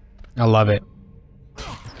down. I love it.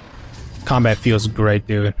 Combat feels great,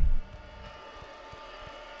 dude.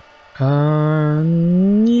 Yeah,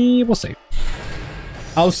 we'll save.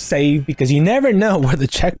 I'll save because you never know where the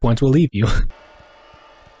checkpoints will leave you.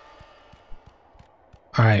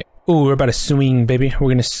 Alright. Ooh, we're about to swing, baby.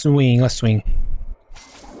 We're gonna swing. Let's swing.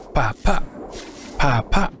 Pop, pop.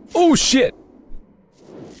 Pop, pop. Oh, shit!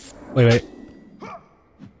 Wait. Is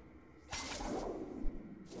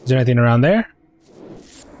there anything around there?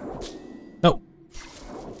 No.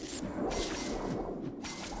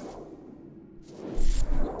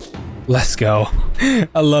 Let's go.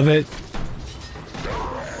 I love it.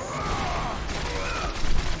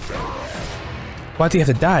 Why do you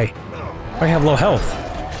have to die? Why do you have low health?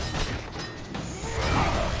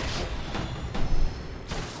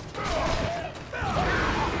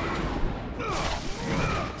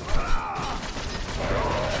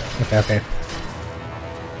 Okay.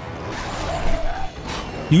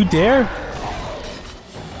 You dare?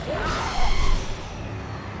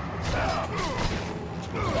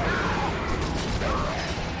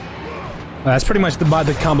 Well, that's pretty much the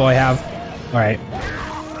combo I have. Alright.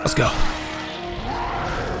 Let's go.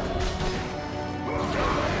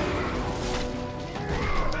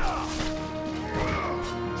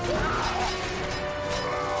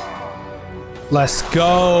 Let's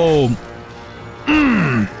go.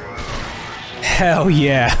 Hell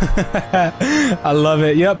yeah. I love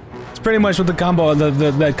it. Yep. It's pretty much what the combo,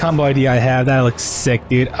 that combo idea I have. That looks sick,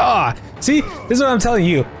 dude. Ah, see? This is what I'm telling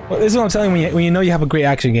you. This is what I'm telling you when you know you have a great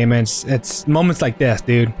action game, and it's moments like this,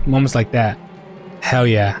 dude. Moments like that. Hell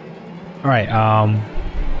yeah. Alright,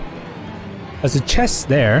 there's a chest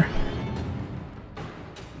there.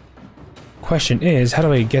 Question is, how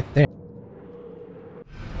do I get there?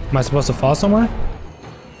 Am I supposed to fall somewhere?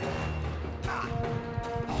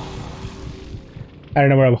 I don't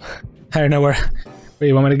know where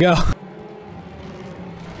you want me to go.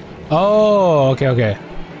 Oh, okay.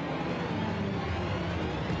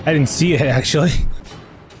 I didn't see it actually.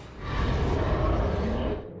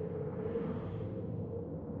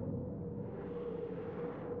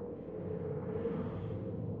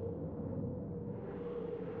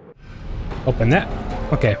 Open that.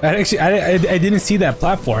 Okay, I didn't see that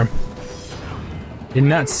platform. Did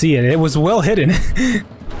not see it. It was well hidden.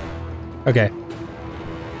 Okay.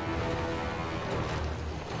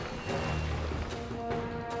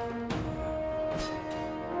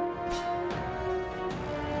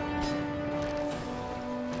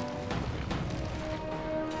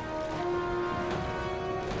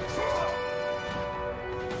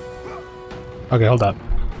 Okay, hold up.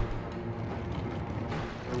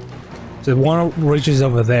 So one reaches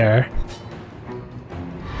over there.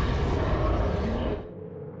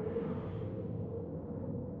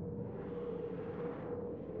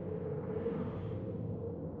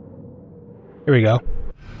 Here we go.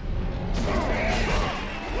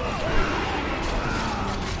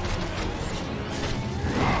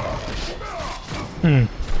 The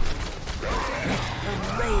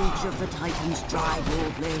rage of the Titans drive your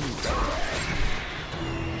blade.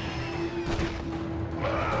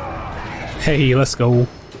 Hey, let's go.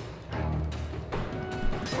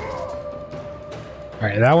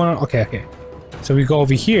 Alright, that one. Okay. So we go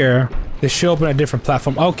over here. This should open a different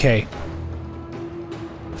platform. Okay.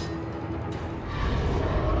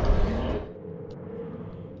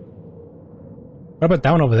 What about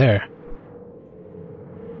that one over there?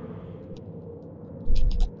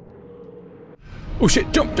 Oh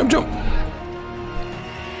shit, jump! I'm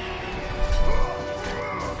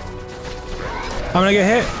gonna get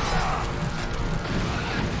hit.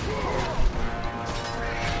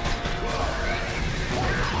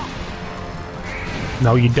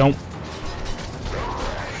 No, you don't.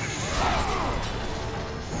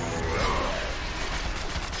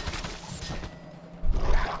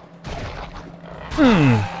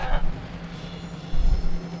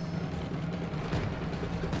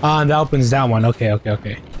 Ah, and that opens that one. Okay.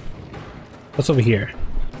 What's over here?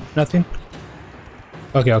 Nothing?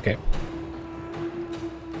 Okay.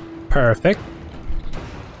 Perfect.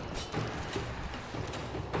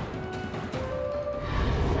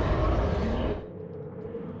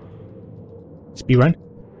 Speed run.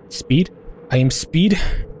 Speed. I am speed.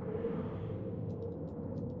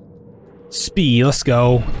 Speed. Let's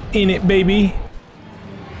go. In it, baby.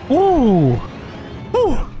 Ooh.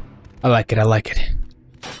 Ooh. I like it.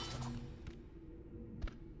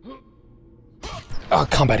 Oh,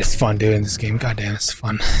 combat is fun, dude, in this game. God damn, it's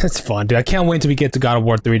fun. It's fun, dude. I can't wait till we get to God of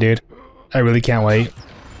War 3, dude. I really can't wait.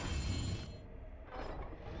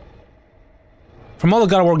 From all the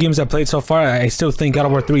God of War games I've played so far, I still think God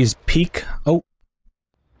of War 3 is peak. Oh.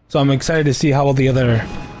 So I'm excited to see how all the other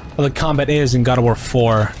how the combat is in God of War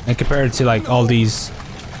 4 and compare it to like all these.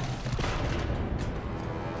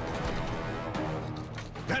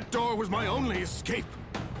 That door was my only escape.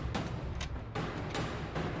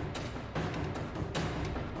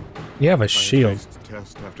 You have a I shield. faced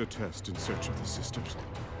test after test in search of the sisters.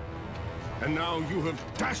 And now you have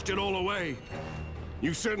dashed it all away.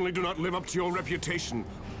 You certainly do not live up to your reputation,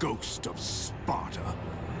 ghost of Sparta.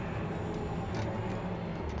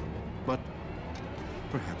 But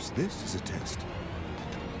perhaps this is a test.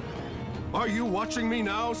 Are you watching me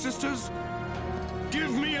now, sisters?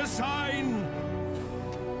 Give me a sign!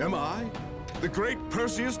 Am I, the great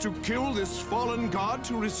Perseus, to kill this fallen god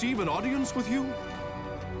to receive an audience with you?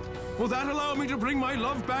 Will that allow me to bring my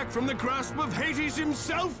love back from the grasp of Hades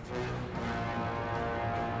himself?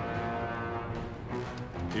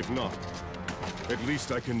 If not, at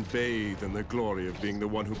least I can bathe in the glory of being the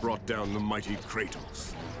one who brought down the mighty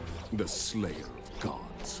Kratos, the slayer of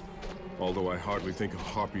gods. Although I hardly think a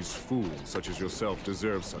Harpy's fool such as yourself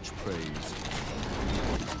deserves such praise.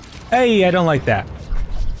 Hey, I don't like that.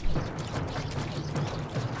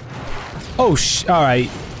 Oh, alright.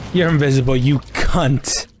 You're invisible, you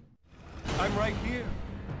cunt. I'm right here.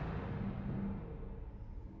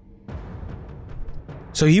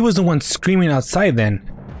 So he was the one screaming outside then.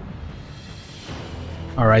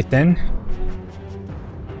 Alright then.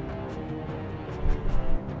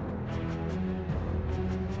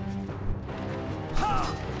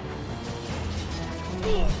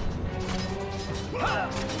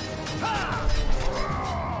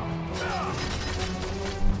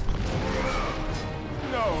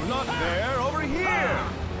 No, not there, over here.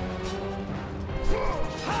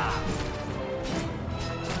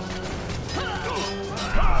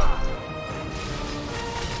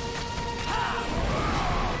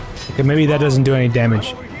 Okay, maybe that doesn't do any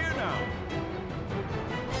damage. Over here now.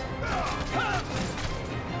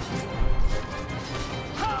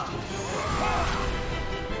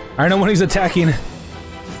 I don't know when he's attacking.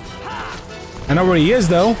 I know where he is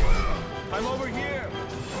though. I'm over here.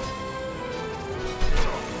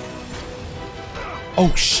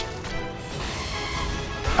 Oh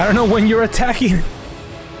I don't know when you're attacking.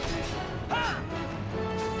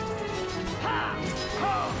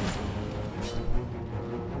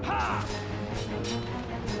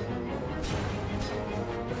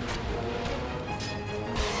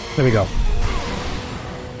 There we go.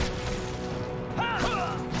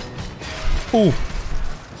 Ooh.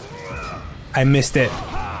 I missed it.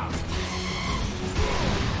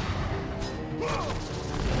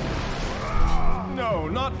 No,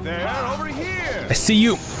 not there, over here. I see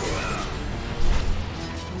you.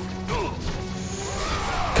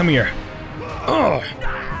 Come here. Ugh.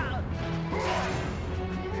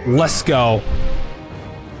 Let's go.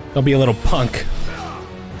 Don't be a little punk.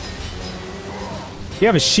 You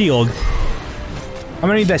have a shield. I'm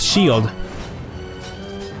gonna need that shield.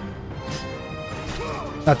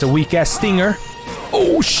 That's a weak ass stinger.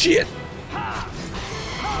 Oh shit!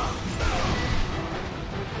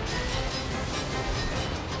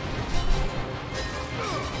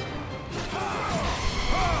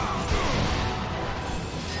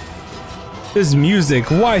 This music.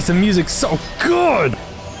 Why is the music so good?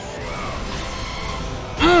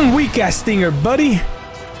 Weak ass stinger, buddy.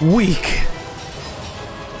 Weak.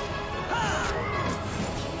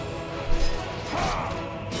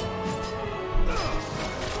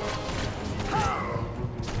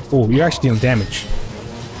 Oh, you're actually dealing damage.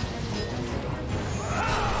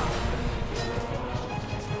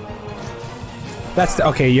 That's the,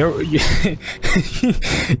 okay.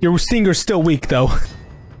 Your stinger's still weak though.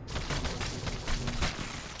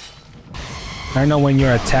 I know when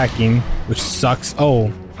you're attacking, which sucks.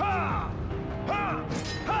 Oh.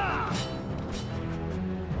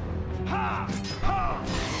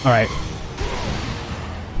 All right.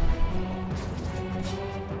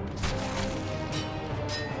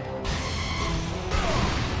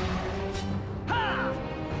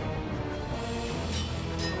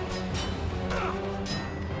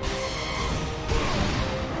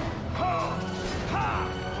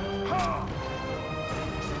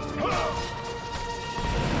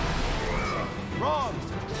 Wrong.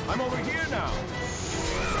 I'm over here now.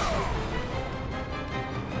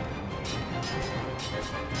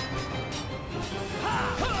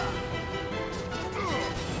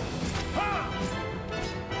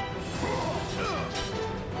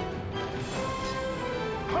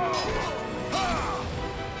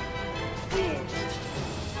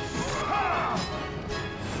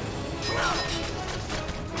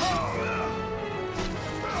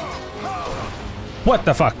 What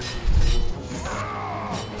the fuck?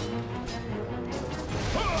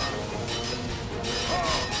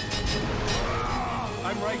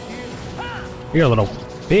 You're a little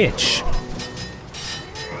bitch.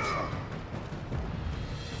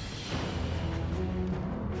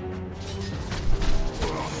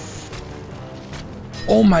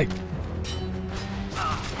 Oh my...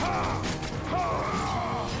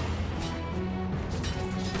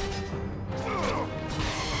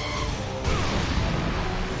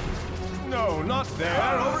 No, not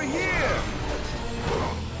there. Over here.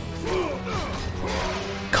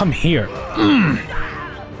 Come here.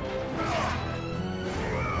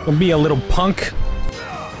 Don't be a little punk.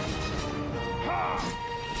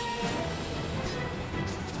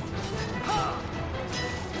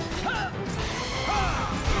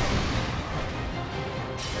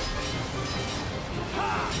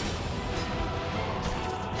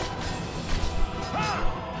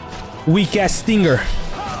 Weak ass stinger.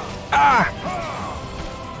 Ah!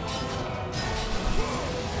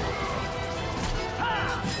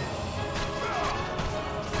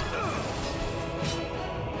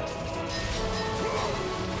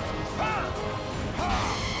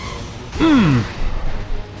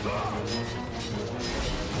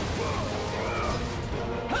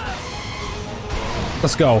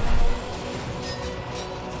 Let's go.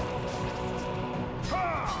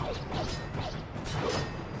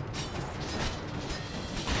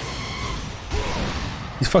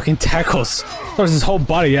 These fucking tackles. Throws his whole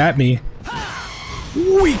body at me.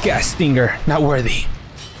 Weak ass stinger. Not worthy.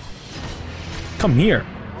 Come here.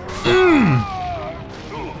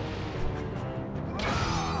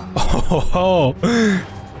 Oh,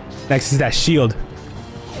 next is that shield.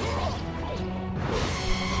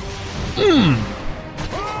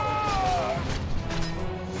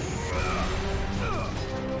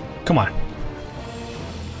 Come on.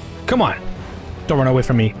 Come on. Don't run away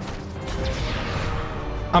from me.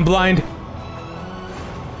 I'm blind.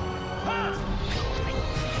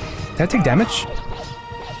 Did I take damage?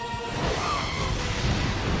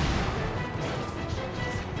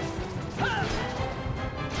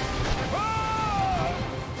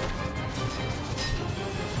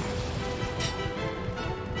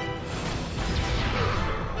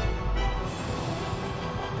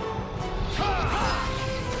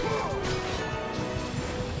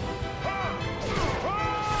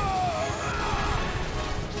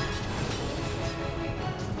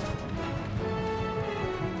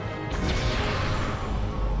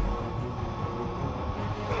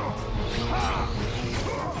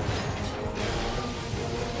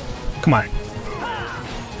 Come on.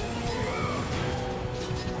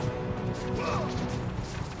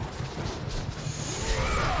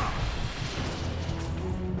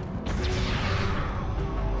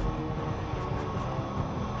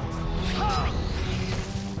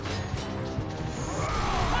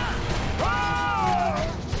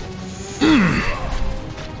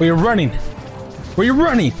 Where you running? Where you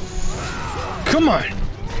running? Come on.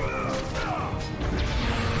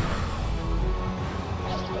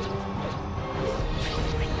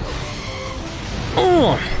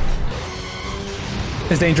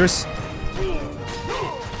 It's dangerous.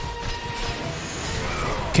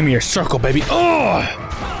 Give me your circle, baby. Oh!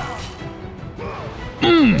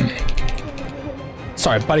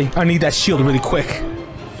 Sorry, buddy. I need that shield really quick.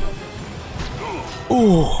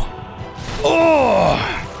 Ooh. Oh!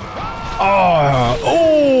 Oh!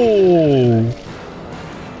 Oh!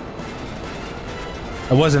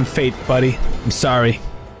 It wasn't fate, buddy. I'm sorry.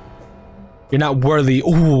 You're not worthy.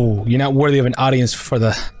 Ooh, you're not worthy of an audience for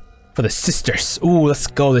the sisters. Ooh, let's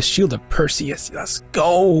go. The shield of Perseus. Let's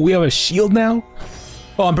go. We have a shield now?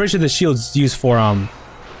 Well, I'm pretty sure the shield's used for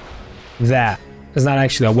that. It's not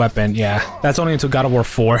actually a weapon. Yeah, that's only until God of War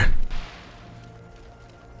 4.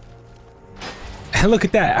 And look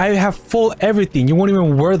at that. I have full everything. You weren't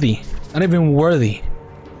even worthy. Not even worthy.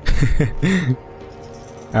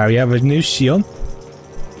 Alright, we have a new shield.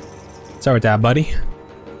 Sorry with that, buddy.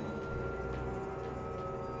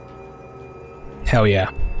 Hell yeah.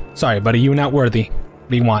 Sorry, buddy, you're not worthy. What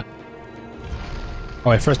do you want? Oh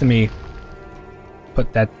wait, first let me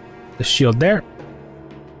put the shield there.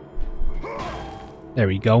 There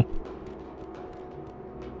we go.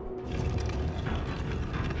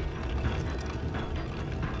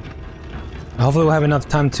 Hopefully we'll have enough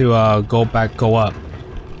time to go up.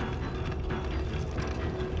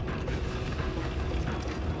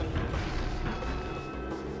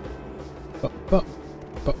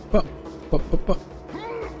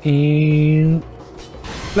 And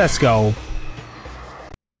let's go.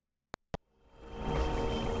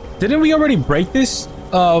 Didn't we already break this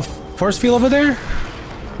force field over there?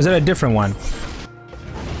 Is that a different one?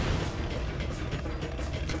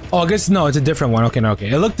 Oh, I guess no, it's a different one. Okay, no, okay.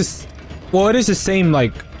 It looked this. Well, it is the same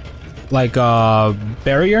like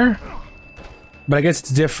barrier. But I guess it's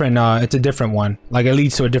different. It's a different one. Like it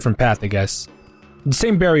leads to a different path, I guess. The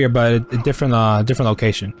same barrier, but a different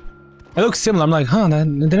location. It looks similar. I'm like, huh?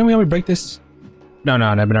 Didn't we already break this? No,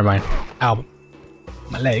 never mind. Ow,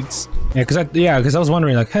 my legs. Yeah, because I was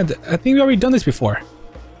wondering, like, hey, I think we already done this before.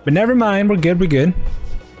 But never mind. We're good.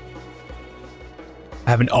 I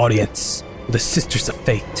have an audience with the Sisters of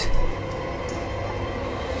Fate.